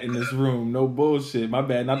like that in this room. No bullshit. My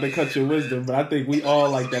bad. Not to cut your wisdom, but I think we all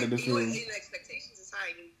like that in this room. Expectations is high.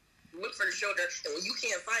 You look for the shoulder, and when you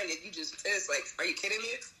can't find it, you just it's like, are you kidding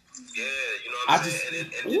me? Yeah, you know what I'm saying?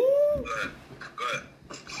 Go ahead.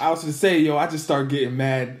 I was gonna say, I just start getting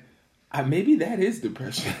mad. Maybe that is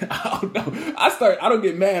depression. I don't know. I don't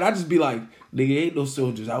get mad. I just be like, nigga, ain't no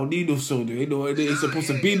shoulders. I don't need no shoulder. Ain't supposed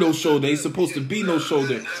to be no shoulder. Ain't supposed to be no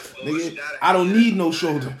shoulder. Nigga, I don't need no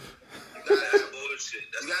shoulder. You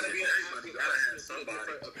gotta be everybody. You gotta have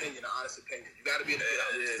somebody. Opinion, an honest opinion. You gotta be able to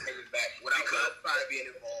get opinion back without outside being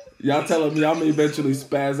involved. Y'all telling me I'm gonna eventually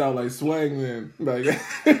spaz out like Swang, man. Like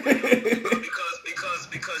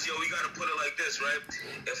because we gotta put it like this, right?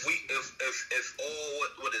 If all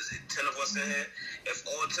what is it, 10 of us in here, if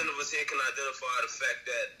all 10 of us here can identify the fact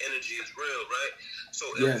that energy is real, right? So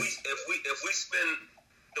if we spend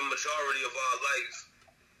the majority of our life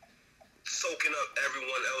soaking up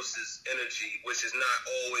everyone else's energy, which is not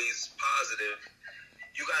always positive,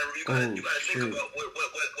 you gotta think about what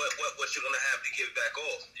you're gonna have to give back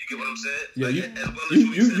off. You get what I'm saying? Yeah,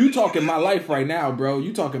 you talking my life right now, bro.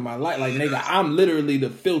 You talking my life, like nigga. I'm literally the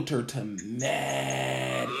filter to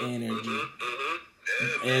mad energy,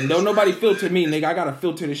 and don't nobody filter me, nigga. I gotta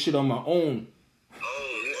filter this shit on my own.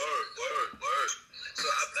 Word. So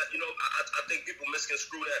I think people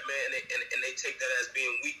misconstrue that, man, and they take that as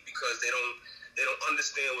being weak because they don't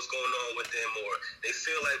understand what's going on with them, or they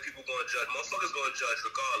feel like people gonna judge. Motherfuckers gonna judge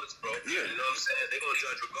regardless, bro. Yeah. You know what I'm saying? They gonna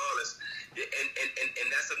judge regardless, and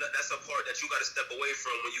that's a part that you gotta step away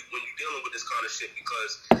from when you dealing with this kind of shit,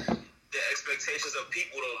 because the expectations of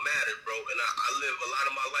people don't matter, bro. And I live a lot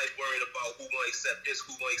of my life worrying about who gonna accept this,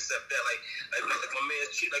 who gonna accept that. Like my man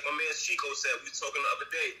Chico said, we was talking the other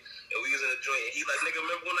day, and we was in a joint, and he like, nigga,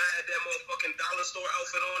 remember when I had that motherfucking dollar store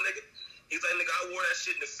outfit on, nigga? He's like, nigga, I wore that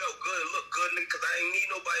shit and it felt good and looked good, nigga, because I ain't need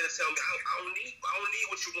nobody to tell me. I don't need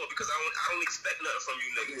what you want, because I don't expect nothing from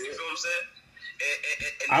you, nigga. You feel what I'm saying?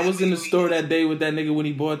 And I was in the store that day with that nigga when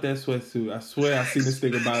he bought that sweatsuit. I swear I seen this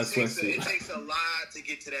nigga buy a sweatsuit. It takes a lot to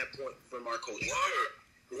get to that point from our culture.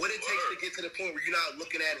 What it takes to get to the point where you're not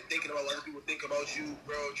looking at it, thinking about what other people think about you,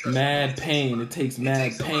 bro. Mad pain. It takes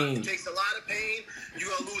mad pain. It takes a lot of pain. You're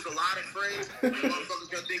going to lose a lot of friends. Motherfuckers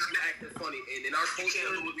going to think you acting funny. And in our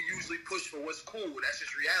culture, we usually push for what's cool. That's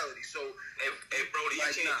just reality. So, hey Brody,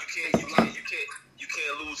 you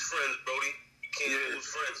can't lose friends, Brody. You can't lose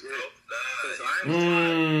friends, bro. I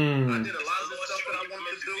did a lot of the stuff that I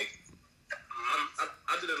wanted to do.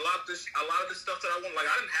 I did a lot of this stuff that I want. Like,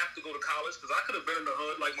 I didn't have to go to college because I could have been in the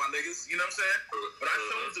hood like my niggas. You know what I'm saying? But I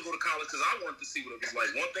chose to go to college because I wanted to see what it was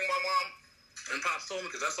like. One thing my mom and pops told me,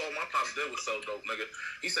 because that's all my pops did was so dope, nigga.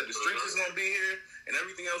 He said the streets is gonna be here, and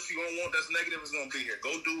everything else you gonna want that's negative is gonna be here.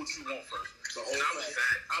 Go do what you want first. So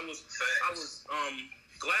I was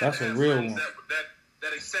glad that's to have a real friends one.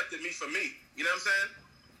 that accepted me for me. You know what I'm saying?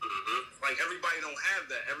 Like, everybody don't have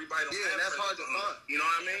that. Everybody don't have that. Yeah, that's hard to find. You know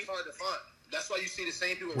what I mean? That's hard to find. That's why you see the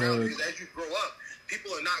same people around, because as you grow up,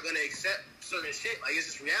 people are not going to accept certain shit. Like,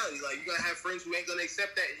 it's just reality. Like, you got to have friends who ain't going to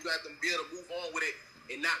accept that, and you got to be able to move on with it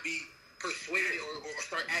and not be persuaded or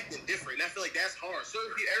start acting different. And I feel like that's hard.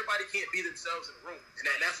 Certain people, everybody can't be themselves in the room. And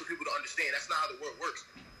that's what people don't understand. That's not how the world works.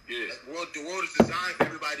 Yeah. Like, the world is designed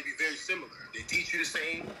for everybody to be very similar. They teach you the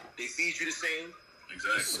same. They feed you the same.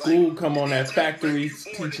 Exactly. School come on that factory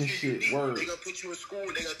teaching shit. Word. They're going to put you in school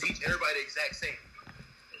and they're going to teach everybody the exact same.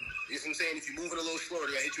 You know what I'm saying? If you're moving a little slower,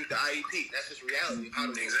 they're going to hit you with the IEP. That's just reality of how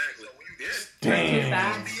to move. Exactly.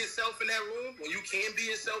 So when you can be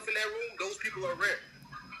yourself in that room, those people are rare.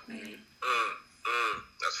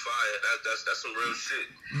 That's fire. That's some real shit.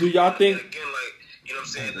 Do y'all think? Again, like, you know know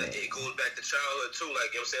what I'm saying? Like, it goes back to childhood too. Like,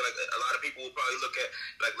 you know what I'm saying? Like, a lot of people will probably look at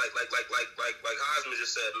like Hizeman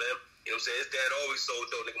just said, man. You know what I'm saying? His dad always sold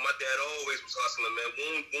dope. Nigga, my dad always was hustling, man.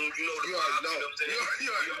 Boom, you know the You vibe, already know. you know what I'm saying? You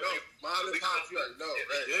already know. Mom and Pops, you already know,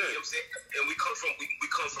 right? You know what I'm saying? And we come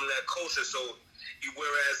from that culture, so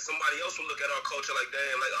whereas somebody else will look at our culture like,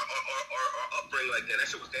 damn, like our upbringing like that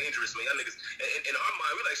shit was dangerous, man. Y'all niggas, in our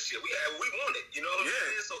mind, we like, shit, we had what we wanted, you know what I'm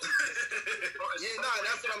saying? So,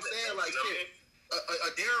 that's what I'm saying. Like, shit,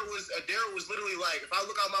 Adara was literally like, if I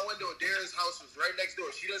look out my window, Adara's house was right next door.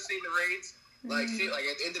 She done seen the raids. Like, shit, like,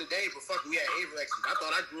 at the end of the day, but fuck, we had Averexes. I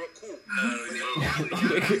thought I grew up cool. But in reality, now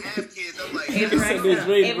that I have kids, I'm like, Averex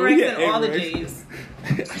and all the J's.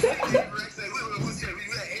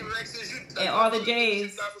 And all the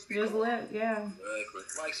J's. It was lit, yeah.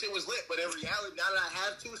 Like, shit was lit, but in reality, now that I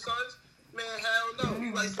have 2 sons, man, hell no.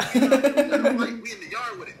 You like, we in the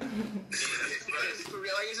yard with it.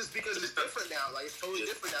 Like, it's just because it's different now. Like, it's totally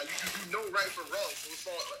different now. You know right from wrong. So it's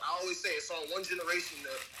on, like, I always say, it's on one generation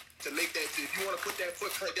to make that shit. If you want to put that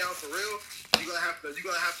footprint down for real, you're gonna have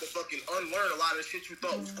to fucking unlearn a lot of shit you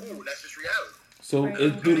thought was cool. That's just reality. So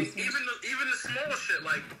it's even the small shit,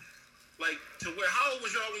 like to where, how old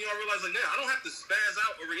was y'all when y'all realized, like, I don't have to spaz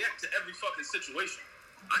out or react to every fucking situation.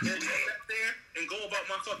 I can go back there and go about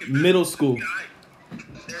my fucking business. Middle school.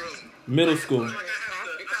 Middle school. Like, I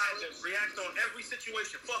have to react on every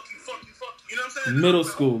situation. Fuck you. You know what I'm saying?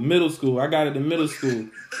 Middle school. I got it in middle school.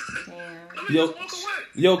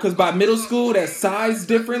 Yo, cause by middle school, that size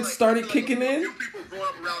difference started kicking in. You people growing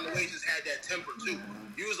up around the way just had that temper too.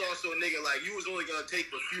 You was also a nigga, like, you was only gonna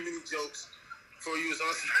take a few jokes before you was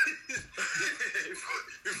also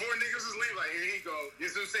before niggas was leaving, like, here he go.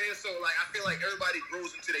 You know what I'm saying? So, like, I feel like everybody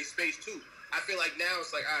grows into their space too. I feel like now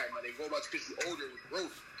it's like, all right, man, they go about because you're older with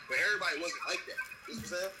growth, but everybody wasn't like that. You know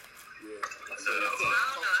what I'm saying? Yeah. I don't know.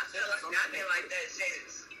 I feel like I've been like that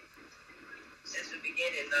since the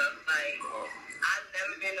beginning, though. Like, I've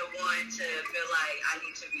never been the one to feel like I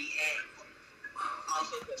need to react.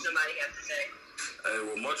 Also, what somebody has to say. Hey,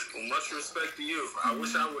 well, much respect to you. I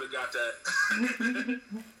wish I would have got that.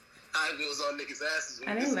 I was on niggas' asses.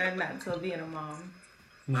 I didn't learn that until being a mom.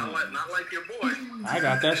 Not like your boy. I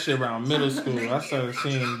got that shit around middle school. I started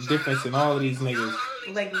seeing difference in all of these niggas.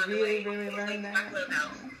 Like, really, really learn that.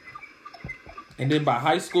 And then by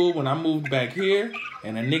high school, when I moved back here,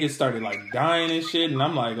 and a nigga started like dying and shit, and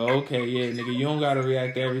I'm like, oh, okay, yeah, nigga, you don't gotta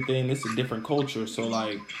react to everything. This is a different culture. So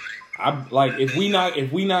like, if we not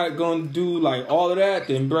gonna do like all of that,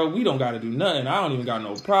 then bro, we don't gotta do nothing. I don't even got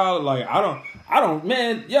no problem. Like I don't,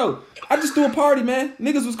 man, yo, I just threw a party, man.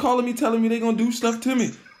 Niggas was calling me, telling me they gonna do stuff to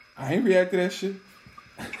me. I ain't react to that shit.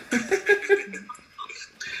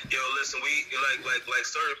 Yo, listen, we like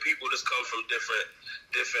certain people just come from different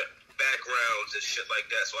backgrounds and shit like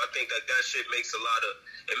that. So I think that shit makes a lot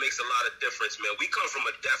of difference, man. We come from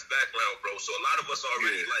a deaf background, bro. So a lot of us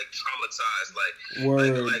already like traumatized. Like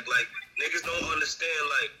niggas don't understand.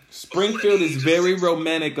 Like, Springfield is very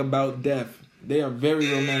romantic about deaf. They are very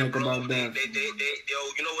romantic about deaf. Yo,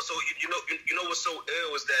 you know what's so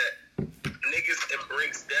ill is that niggas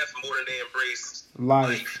embrace death more than they embrace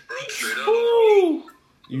life, bro. Ooh,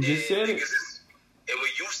 you just said it. And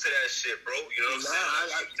we're used to that shit, bro. You know what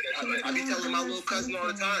I'm saying? I be telling my little cousin all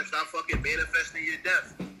the time, stop fucking manifesting your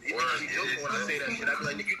death. He joke when I say that shit. I be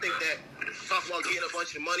like, nigga, you think that talk about getting a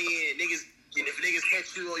bunch of money and niggas, and if niggas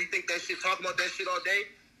catch you, or you think that shit, talk about that shit all day?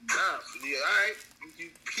 Nah, yeah, all right. You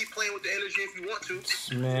keep playing with the energy if you want to.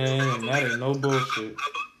 Man, that ain't no bullshit.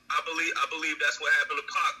 I believe that's what happened to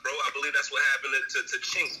Pac, bro. I believe that's what happened to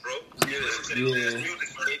Chinks, bro. You listen to his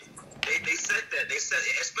music, they said that. They said,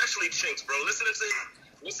 especially Chinks, bro. Listening to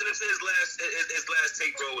his last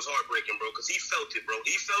take, bro, was heartbreaking, bro, because he felt it, bro.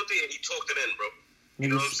 He felt it and he talked it in, bro. You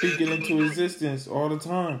know what I'm saying? Speaking into existence all the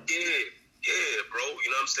time. Yeah, bro. You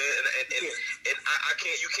know what I'm saying? And I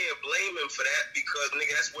can't. You can't blame him for that because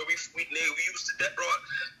nigga, that's where we used to that, bro.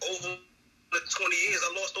 Over the 20 years, I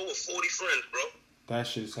lost over 40 friends, bro. That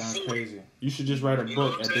shit sounds crazy. You should just write a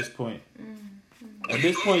book at this point. At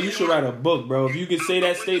this point, you should write a book, bro. If you could say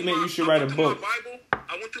that statement, you should write a book.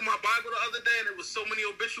 I went through my Bible the other day, and there was so many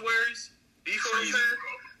obituaries. Do you feel what I'm saying?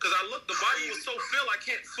 Because I looked, the Bible was so full, I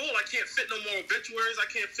can't fit no more obituaries. I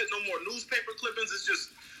can't fit no more newspaper clippings. It's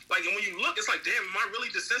just like, and when you look, it's like, damn, am I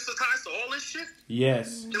really desensitized to all this shit?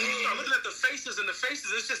 Yes. And when you start looking at the faces,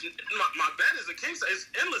 it's just, my bed is a king size. It's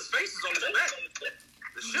endless faces on the bed.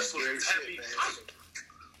 The shit was heavy.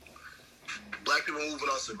 Black people moving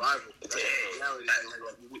on survival. That's the reality.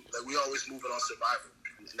 Like we always moving on survival.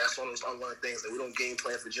 And that's one of those unlearned things that we don't game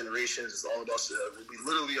plan for generations. It's all about we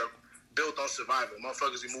literally are built on survival.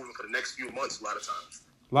 Motherfuckers be moving for the next few months a lot of times.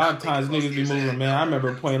 A lot of times niggas be moving, man. I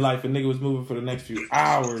remember playing Life, and nigga was moving for the next few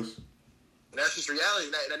hours. That's just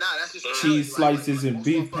reality. That's just reality. Cheese slices and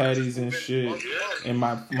beef patties and shit. And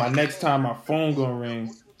my next time my phone gonna ring.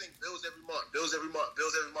 Most people think bills every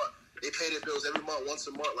month. They pay their bills every month, once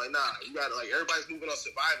a month. Like, nah, you gotta, like, everybody's moving on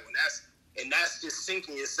survival, and that's just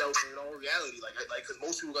sinking yourself in your own reality. Like, because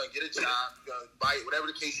most people gonna get a job, gonna buy it, whatever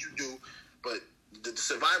the case you do. But the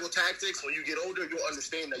survival tactics, when you get older, you'll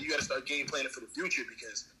understand that you gotta start game planning for the future,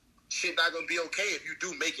 because shit not gonna be okay if you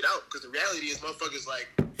do make it out. Because the reality is, motherfuckers, like,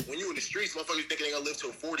 when you in the streets, motherfuckers think they gonna live till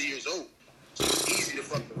 40 years old. So it's easy to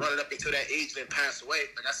fucking run it up until that age and then pass away.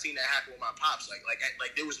 Like, I seen that happen with my pops.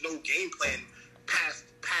 Like there was no game plan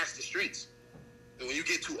past the streets. And when you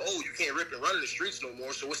get too old, you can't rip and run in the streets no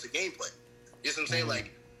more. So what's the game plan? You know what I'm saying?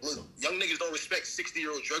 Like, look, young niggas don't respect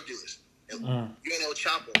 60-year-old drug dealers. And you ain't no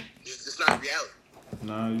chopper. It's not reality.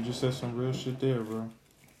 Nah, you just said some real shit there, bro.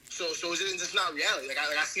 So it's not reality. Like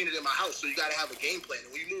I seen it in my house. So you gotta have a game plan.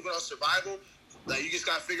 And when you moving on survival, like, you just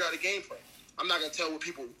gotta figure out a game plan. I'm not gonna tell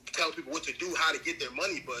people what to do, how to get their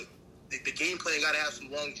money, but the game plan gotta have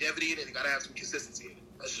some longevity in it. It gotta have some consistency in it.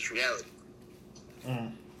 That's just reality.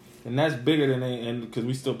 And that's bigger than because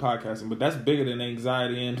we still podcasting, but that's bigger than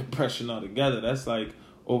anxiety and depression altogether. That's like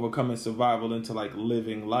overcoming survival into like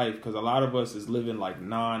living life, because a lot of us is living like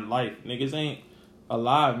non-life. Niggas ain't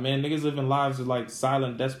alive, man. Niggas living lives of like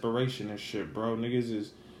silent desperation and shit, bro. Niggas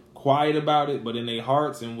is quiet about it, but in their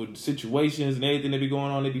hearts and with situations and everything that be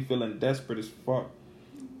going on, they be feeling desperate as fuck.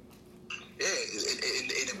 Yeah,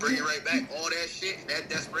 and to bring it right back, all that shit, that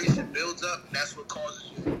desperation builds up, and that's what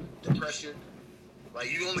causes you depression. Like,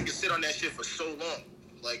 you only can sit on that shit for so long.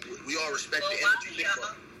 Like, we all respect the energy.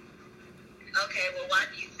 Okay, well, why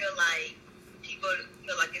do you feel like people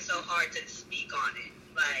feel like it's so hard to speak on it?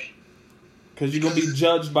 Like, because you're going to be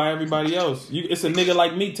judged by everybody else. It's a nigga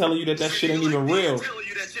like me telling you that shit ain't even real. Telling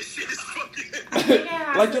you that shit is fucking...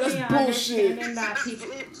 Like, that's bullshit. That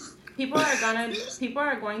people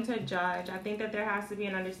are going to judge. I think that there has to be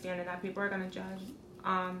an understanding that people are going to judge.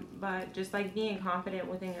 But just like being confident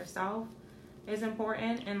within yourself is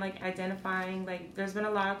important, and like identifying, like, there's been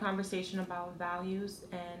a lot of conversation about values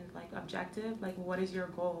and like objective, like, what is your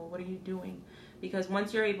goal? What are you doing? Because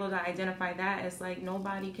once you're able to identify that, it's like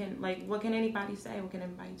nobody can, like, what can anybody say? What can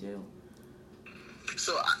anybody do?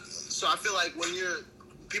 So I feel like when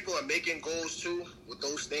people are making goals too with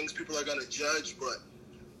those things, people are gonna judge. But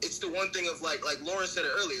it's the one thing of like Lauren said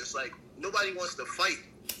it earlier. It's like nobody wants to fight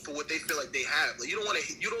for what they feel like they have. Like, you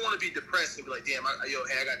don't want to be depressed and be like, damn, I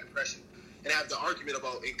got depression, and have the argument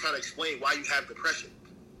about and kind of explain why you have depression.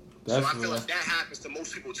 So I feel like that happens to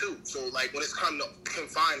most people too. So like when it's come to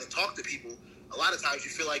confine and talk to people, a lot of times you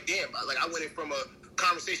feel like, damn, like I went in from a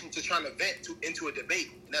conversation to trying to vent into a debate,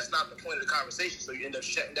 and that's not the point of the conversation. So you end up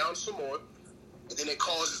shutting down some more, and then it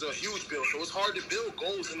causes a huge build. So it's hard to build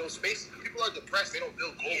goals in those spaces. People are depressed; they don't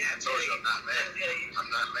build goals. Yeah, I told you I'm not mad. I'm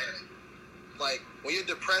not mad. Like, when you're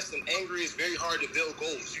depressed and angry, it's very hard to build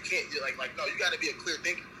goals. You can't like no. You got to be a clear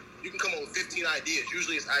thinker. You can come up with 15 ideas.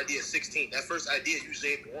 Usually it's idea 16. That first idea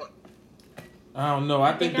usually ain't the one. I don't know.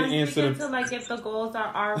 I think the answer to like if the goals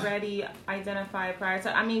are already identified prior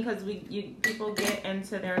to, I mean, because people get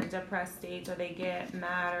into their depressed states or they get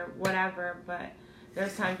mad or whatever, but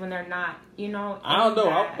there's times when they're not, you know. I don't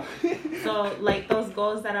know. So like those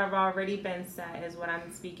goals that have already been set is what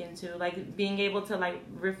I'm speaking to. Like being able to like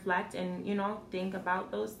reflect and, you know, think about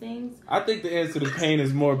those things. I think the answer to pain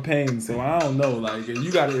is more pain. So I don't know. Like,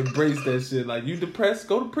 you got to embrace that shit. Like, you depressed,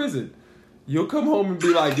 go to prison. You'll come home and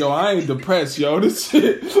be like, yo, I ain't depressed, yo. This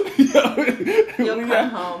shit. You'll come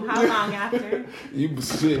home. How long after?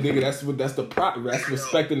 Shit, nigga. That's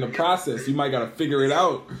respecting the process. You might gotta figure it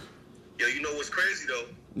out. Yo, you know what's crazy though?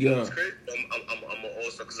 You know what's crazy? I'm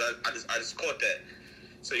also because I just caught that.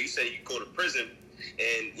 So you say you go to prison,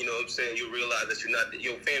 and you know what I'm saying, you realize that you're not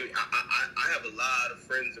your family. I have a lot of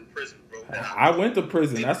friends in prison, bro. I went to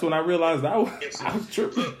prison. That's when I realized I was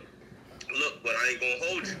tripping. Look, but I ain't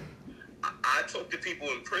gonna hold you. I talk to people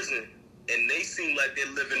in prison, and they seem like they're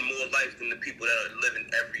living more life than the people that are living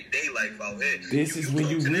everyday life out here. This is when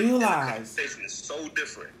you realize. It's so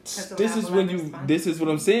different. This is what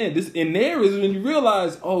I'm saying. In there is when you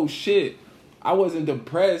realize, oh shit, I wasn't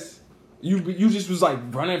depressed. You just was like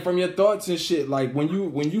running from your thoughts and shit. Like when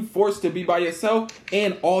you forced to be by yourself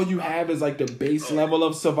and all you have is like the base level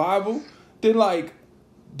of survival, then like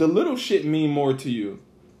the little shit mean more to you.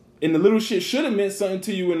 And the little shit should have meant something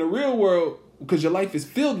to you in the real world because your life is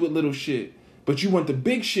filled with little shit. But you want the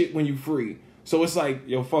big shit when you free. So it's like,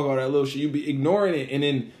 yo, fuck all that little shit. You be ignoring it, and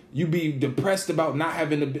then you be depressed about not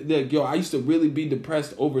having I used to really be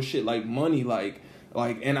depressed over shit like money. Like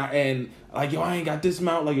Like, and yo, I ain't got this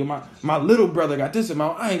amount. Like, yo, my little brother got this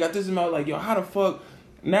amount. I ain't got this amount. Like, yo, how the fuck?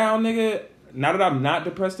 Now, nigga, now that I'm not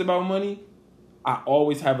depressed about money, I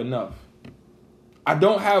always have enough. I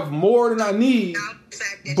don't have more than I need,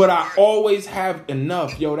 but I always have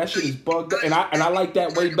enough. Yo, that shit is bugged up, and I like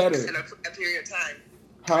that way better. A period of time.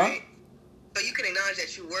 Huh? Right? So you can acknowledge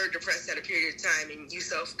that you were depressed at a period of time, and you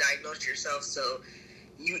self-diagnosed yourself. So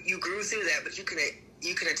you grew through that, but you can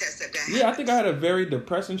attest that that. Yeah, I think I had a very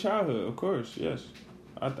depressing childhood. Of course, yes.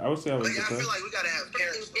 I would say I was Like, I depressed. feel like we gotta have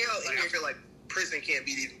parents. Like, I feel like prison can't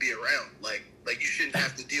be around. Like you shouldn't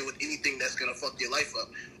have to deal with anything that's gonna fuck your life up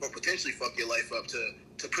or potentially fuck your life up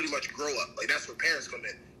to pretty much grow up. Like, that's where parents come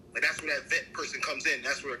in. Like, that's where that vet person comes in.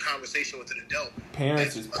 That's where a conversation with an adult.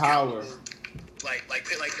 Parents is power. Like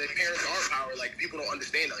the parents are power. Like, people don't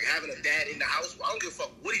understand that. Like, having a dad in the house, well, I don't give a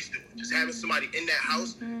fuck what he's doing. Just having somebody in that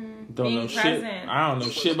house. Don't know present. shit. I don't know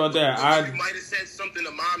shit about that. You might have said something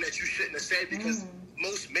to mom that you shouldn't have said because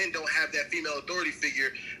most men don't have that female authority figure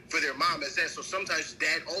for their mom as that. So sometimes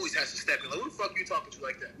dad always has to step in. Like, who the fuck are you talking to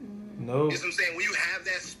like that? No. You know what I'm saying? When you have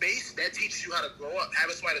that space, that teaches you how to grow up.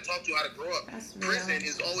 Having somebody to talk to how to grow up. Prison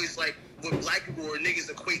is always like what black people or niggas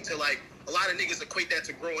equate to, like, a lot of niggas equate that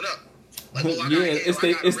to growing up. Like, oh,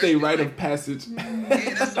 it's they rite of passage.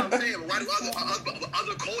 Yeah, that's what I'm saying. But why do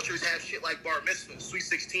other cultures have shit like bar mitzvahs, sweet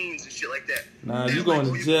 16s, and shit like that? Nah, you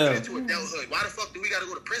going to jail. Into adulthood. Why the fuck do we gotta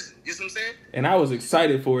go to prison? You know what I'm saying? And I was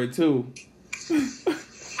excited for it too.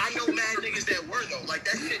 I know mad niggas that were though. Like,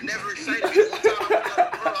 that shit never excited me. One time I went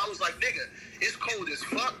out to Pearl, I was like, nigga, it's cold as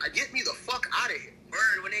fuck. Get me the fuck out of here.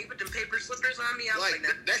 Word, when they put them paper slippers on me, I was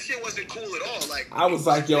like, that shit wasn't cool at all. Like, I was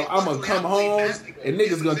like, yo, I'm gonna come home and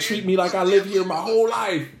niggas gonna treat me like I live here my whole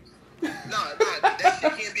life. Nah, that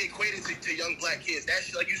shit can't be equated to young black kids. That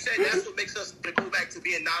shit, like you said, that's what makes us go back to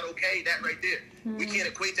being not okay. That right there, we can't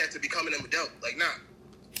equate that to becoming an adult. Like, nah,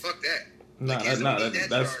 fuck that.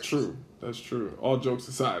 That's true. That's true. All jokes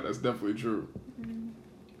aside, that's definitely true.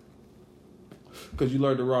 Because you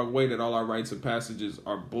learned the wrong way that all our rites and passages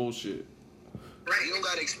are bullshit. Right, you don't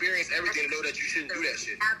gotta experience everything to know that you shouldn't do that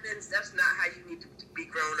shit. Happens. That's not how you need to be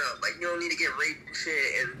grown up. Like, you don't need to get raped and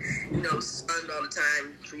shit and stunned all the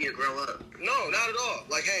time for you to grow up. No, not at all.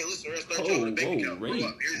 Like, hey, listen, we're gonna start you with a bank account. Grow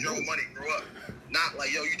up. Here's your own money. Grow up. Not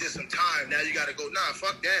like, yo, you did some time. Now you gotta go. Nah,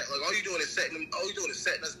 fuck that. Like, all you doing is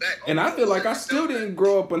setting us back. And I feel like I still didn't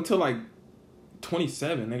grow up until like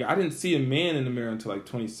 27. Nigga, I didn't see a man in the mirror until like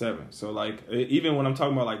 27. So like, even when I'm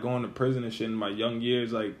talking about like going to prison and shit in my young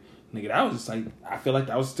years, like, nigga, that was just like, I feel like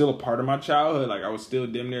that was still a part of my childhood. Like, I was still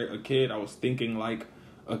damn near a kid. I was thinking like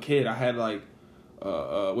a kid. I had like,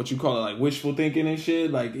 what you call it, like wishful thinking and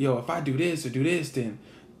shit. Like, yo, if I do this or do this, then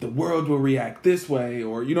the world will react this way.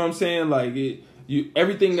 Or, you know what I'm saying? Like,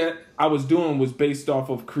 everything that I was doing was based off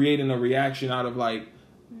of creating a reaction out of like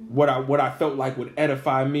what I felt like would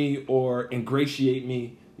edify me or ingratiate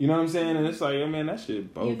me. You know what I'm saying? And it's like, oh man, that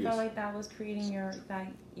shit bogus. You felt like that was creating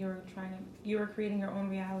you were creating your own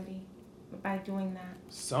reality by doing that.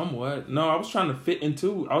 Somewhat. No, I was trying to fit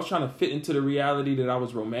into the reality that I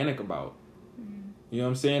was romantic about. You know what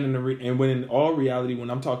I'm saying? And when in all reality, when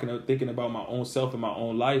I'm thinking about my own self and my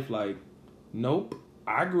own life, like, nope.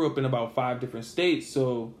 I grew up in about 5 different states,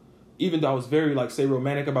 so even though I was very, like, say,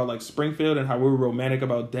 romantic about, like, Springfield and how we were romantic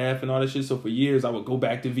about death and all that shit, so for years I would go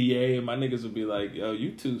back to VA and my niggas would be like, yo,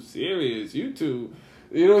 you too serious, you too,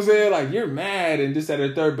 you know what I'm saying? Like, you're mad and this, that,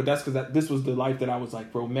 and the third, but that's because this was the life that I was,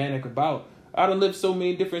 like, romantic about. I done lived so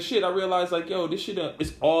many different shit. I realized, like, yo, this shit,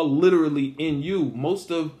 it's all literally in you.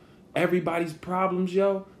 Most of everybody's problems,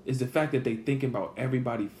 yo, is the fact that they thinking about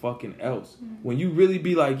everybody fucking else. When you really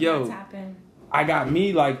be like, yo, I got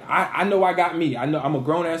me, like, I know I got me. I know I'm a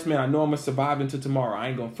grown-ass man. I know I'm going to survive until tomorrow. I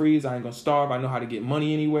ain't going to freeze. I ain't going to starve. I know how to get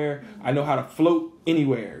money anywhere. I know how to float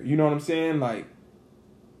anywhere. You know what I'm saying? Like,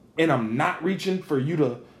 and I'm not reaching for you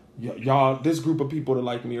to, y'all, this group of people to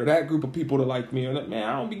like me or that group of people to like me. Or that, man,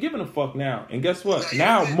 I don't be giving a fuck now. And guess what?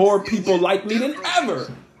 Now more people like me than ever.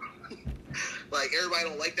 Like, everybody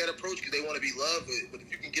don't like that approach because they want to be loved. But if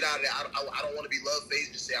you can get out of that, I don't want to be love phase.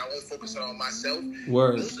 Just say I won't focus on myself.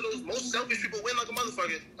 Word. Most selfish people win like a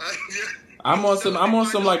motherfucker. I'm on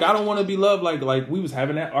some like, I don't want to be loved. Like we was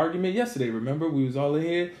having that argument yesterday. Remember, we was all in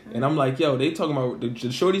here, and I'm like, yo, they talking about the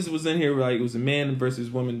shorties was in here. Like, it was a man versus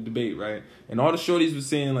woman debate, right? And all the shorties was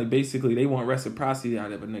saying, like, basically they want reciprocity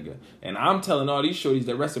out of a nigga. And I'm telling all these shorties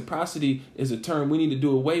that reciprocity is a term we need to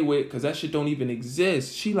do away with because that shit don't even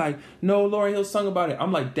exist. She like, no, Laura Hill, Hill sung about it.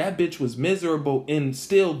 I'm like, that bitch was miserable and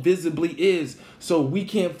still visibly is. So we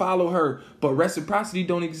can't follow her. But reciprocity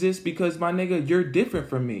don't exist because, my nigga, you're different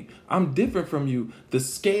from me. I'm different from you. The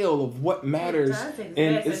scale of what matters. It does exist.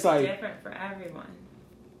 And it's like different for everyone.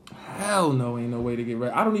 Hell no, ain't no way to get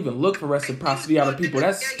right. I don't even look for reciprocity out of people.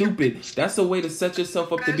 That's stupid. That's a way to set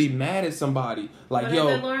yourself up to be mad at somebody. Like, what yo.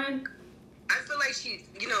 Is it, Lauren? I feel like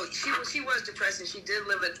she was depressed and she did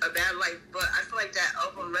live a bad life, but I feel like that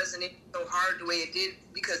album resonated so hard the way it did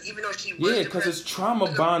because even though she was because it's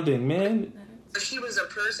trauma bonding, man. But she was a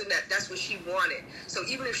person that's what she wanted. So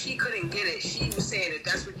even if she couldn't get it, she was saying that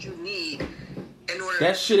that's what you need in order.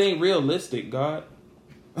 That shit ain't realistic, God.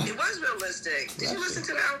 It was realistic. Did you listen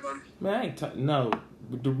to the album? Man, I ain't no.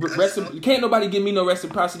 Can't nobody give me no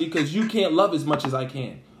reciprocity because you can't love as much as I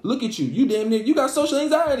can. Look at you. You damn near, you got social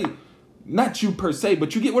anxiety. Not you per se,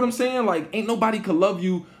 but you get what I'm saying? Like, ain't nobody could love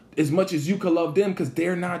you as much as you could love them because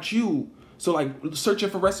they're not you. So, like, searching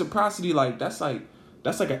for reciprocity, like, that's like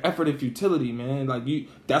an effort of futility, man. Like,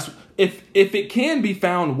 if it can be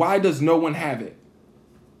found, why does no one have it?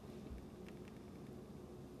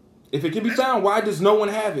 If it can be found, why does no one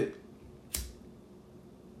have it?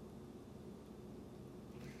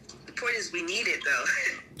 The point is we need it,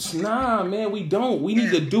 though. Nah, man, we don't. We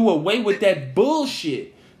need to do away with that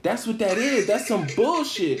bullshit. That's what that is. That's some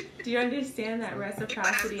bullshit. Do you understand that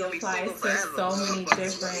reciprocity applies to so many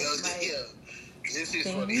different,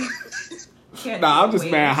 things? Nah, I'm just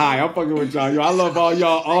mad high. I'm fucking with y'all. Yo, I love all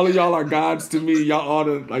y'all. All of y'all are gods to me. Y'all all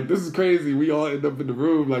this is crazy. We all end up in the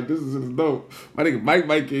room. Like, this is just dope. My nigga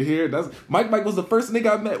Mike in here. Mike was the first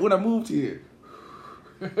nigga I met when I moved here.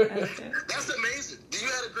 That's amazing. You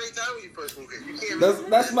had a great time when you first moved here.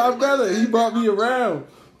 That's my brother. He brought me around.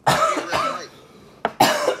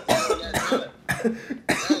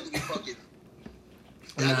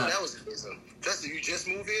 That was amazing. Justin, you just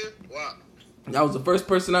moved here? Wow. That was the first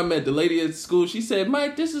person I met. The lady at school, she said,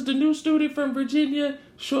 Mike, this is the new student from Virginia.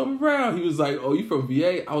 Show him around. He was like, oh, you from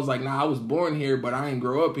VA? I was like, nah, I was born here, but I ain't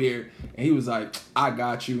grow up here. And he was like, I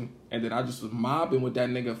got you. And then I just was mobbing with that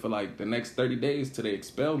nigga for like the next 30 days till they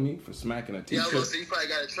expelled me for smacking a teacher. Yeah, I was gonna say, you probably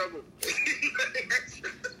got in trouble.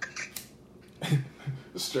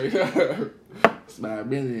 Straight up. Smack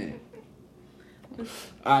million.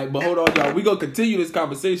 Alright, but hold on, y'all. We gonna continue this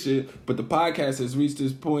conversation, but the podcast has reached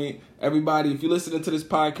this point. Everybody, if you're listening to this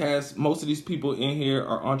podcast, most of these people in here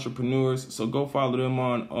are entrepreneurs, so go follow them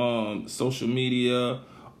on social media.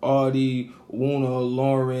 Audi, Wuna,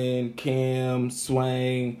 Lauren, Cam,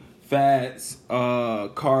 Swang, phatz,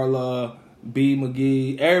 Karla, B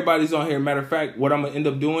McGee. Everybody's on here. Matter of fact, what I'm gonna end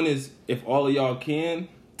up doing is, if all of y'all can,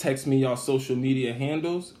 text me y'all social media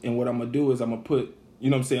handles, and what I'm gonna do is I'm gonna put, you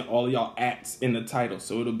know what I'm saying, all of y'all ats in the title.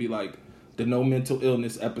 So it'll be like the No Mental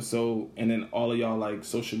Illness episode, and then all of y'all like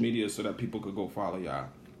social media so that people could go follow y'all.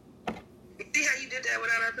 See how you did that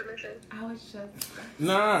without our permission? I was just...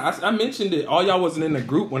 Nah, I mentioned it. All y'all wasn't in the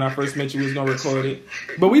group when I first mentioned we was gonna record it.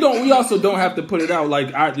 But we also don't have to put it out.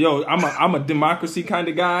 Like, I'm a democracy kind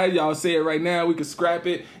of guy. Y'all say it right now. We could scrap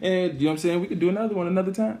it. And, you know what I'm saying? We could do another one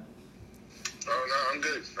another time. Oh, no, I'm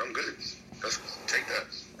good. Let's take that.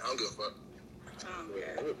 I don't give a fuck.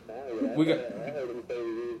 We got.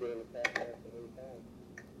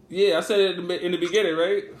 Yeah, I said it in the beginning,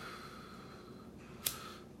 right?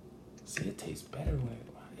 See, it tastes better when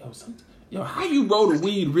yo, how you roll the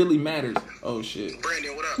weed really matters. Oh shit.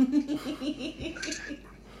 Brandon, what up? And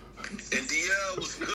DL was good.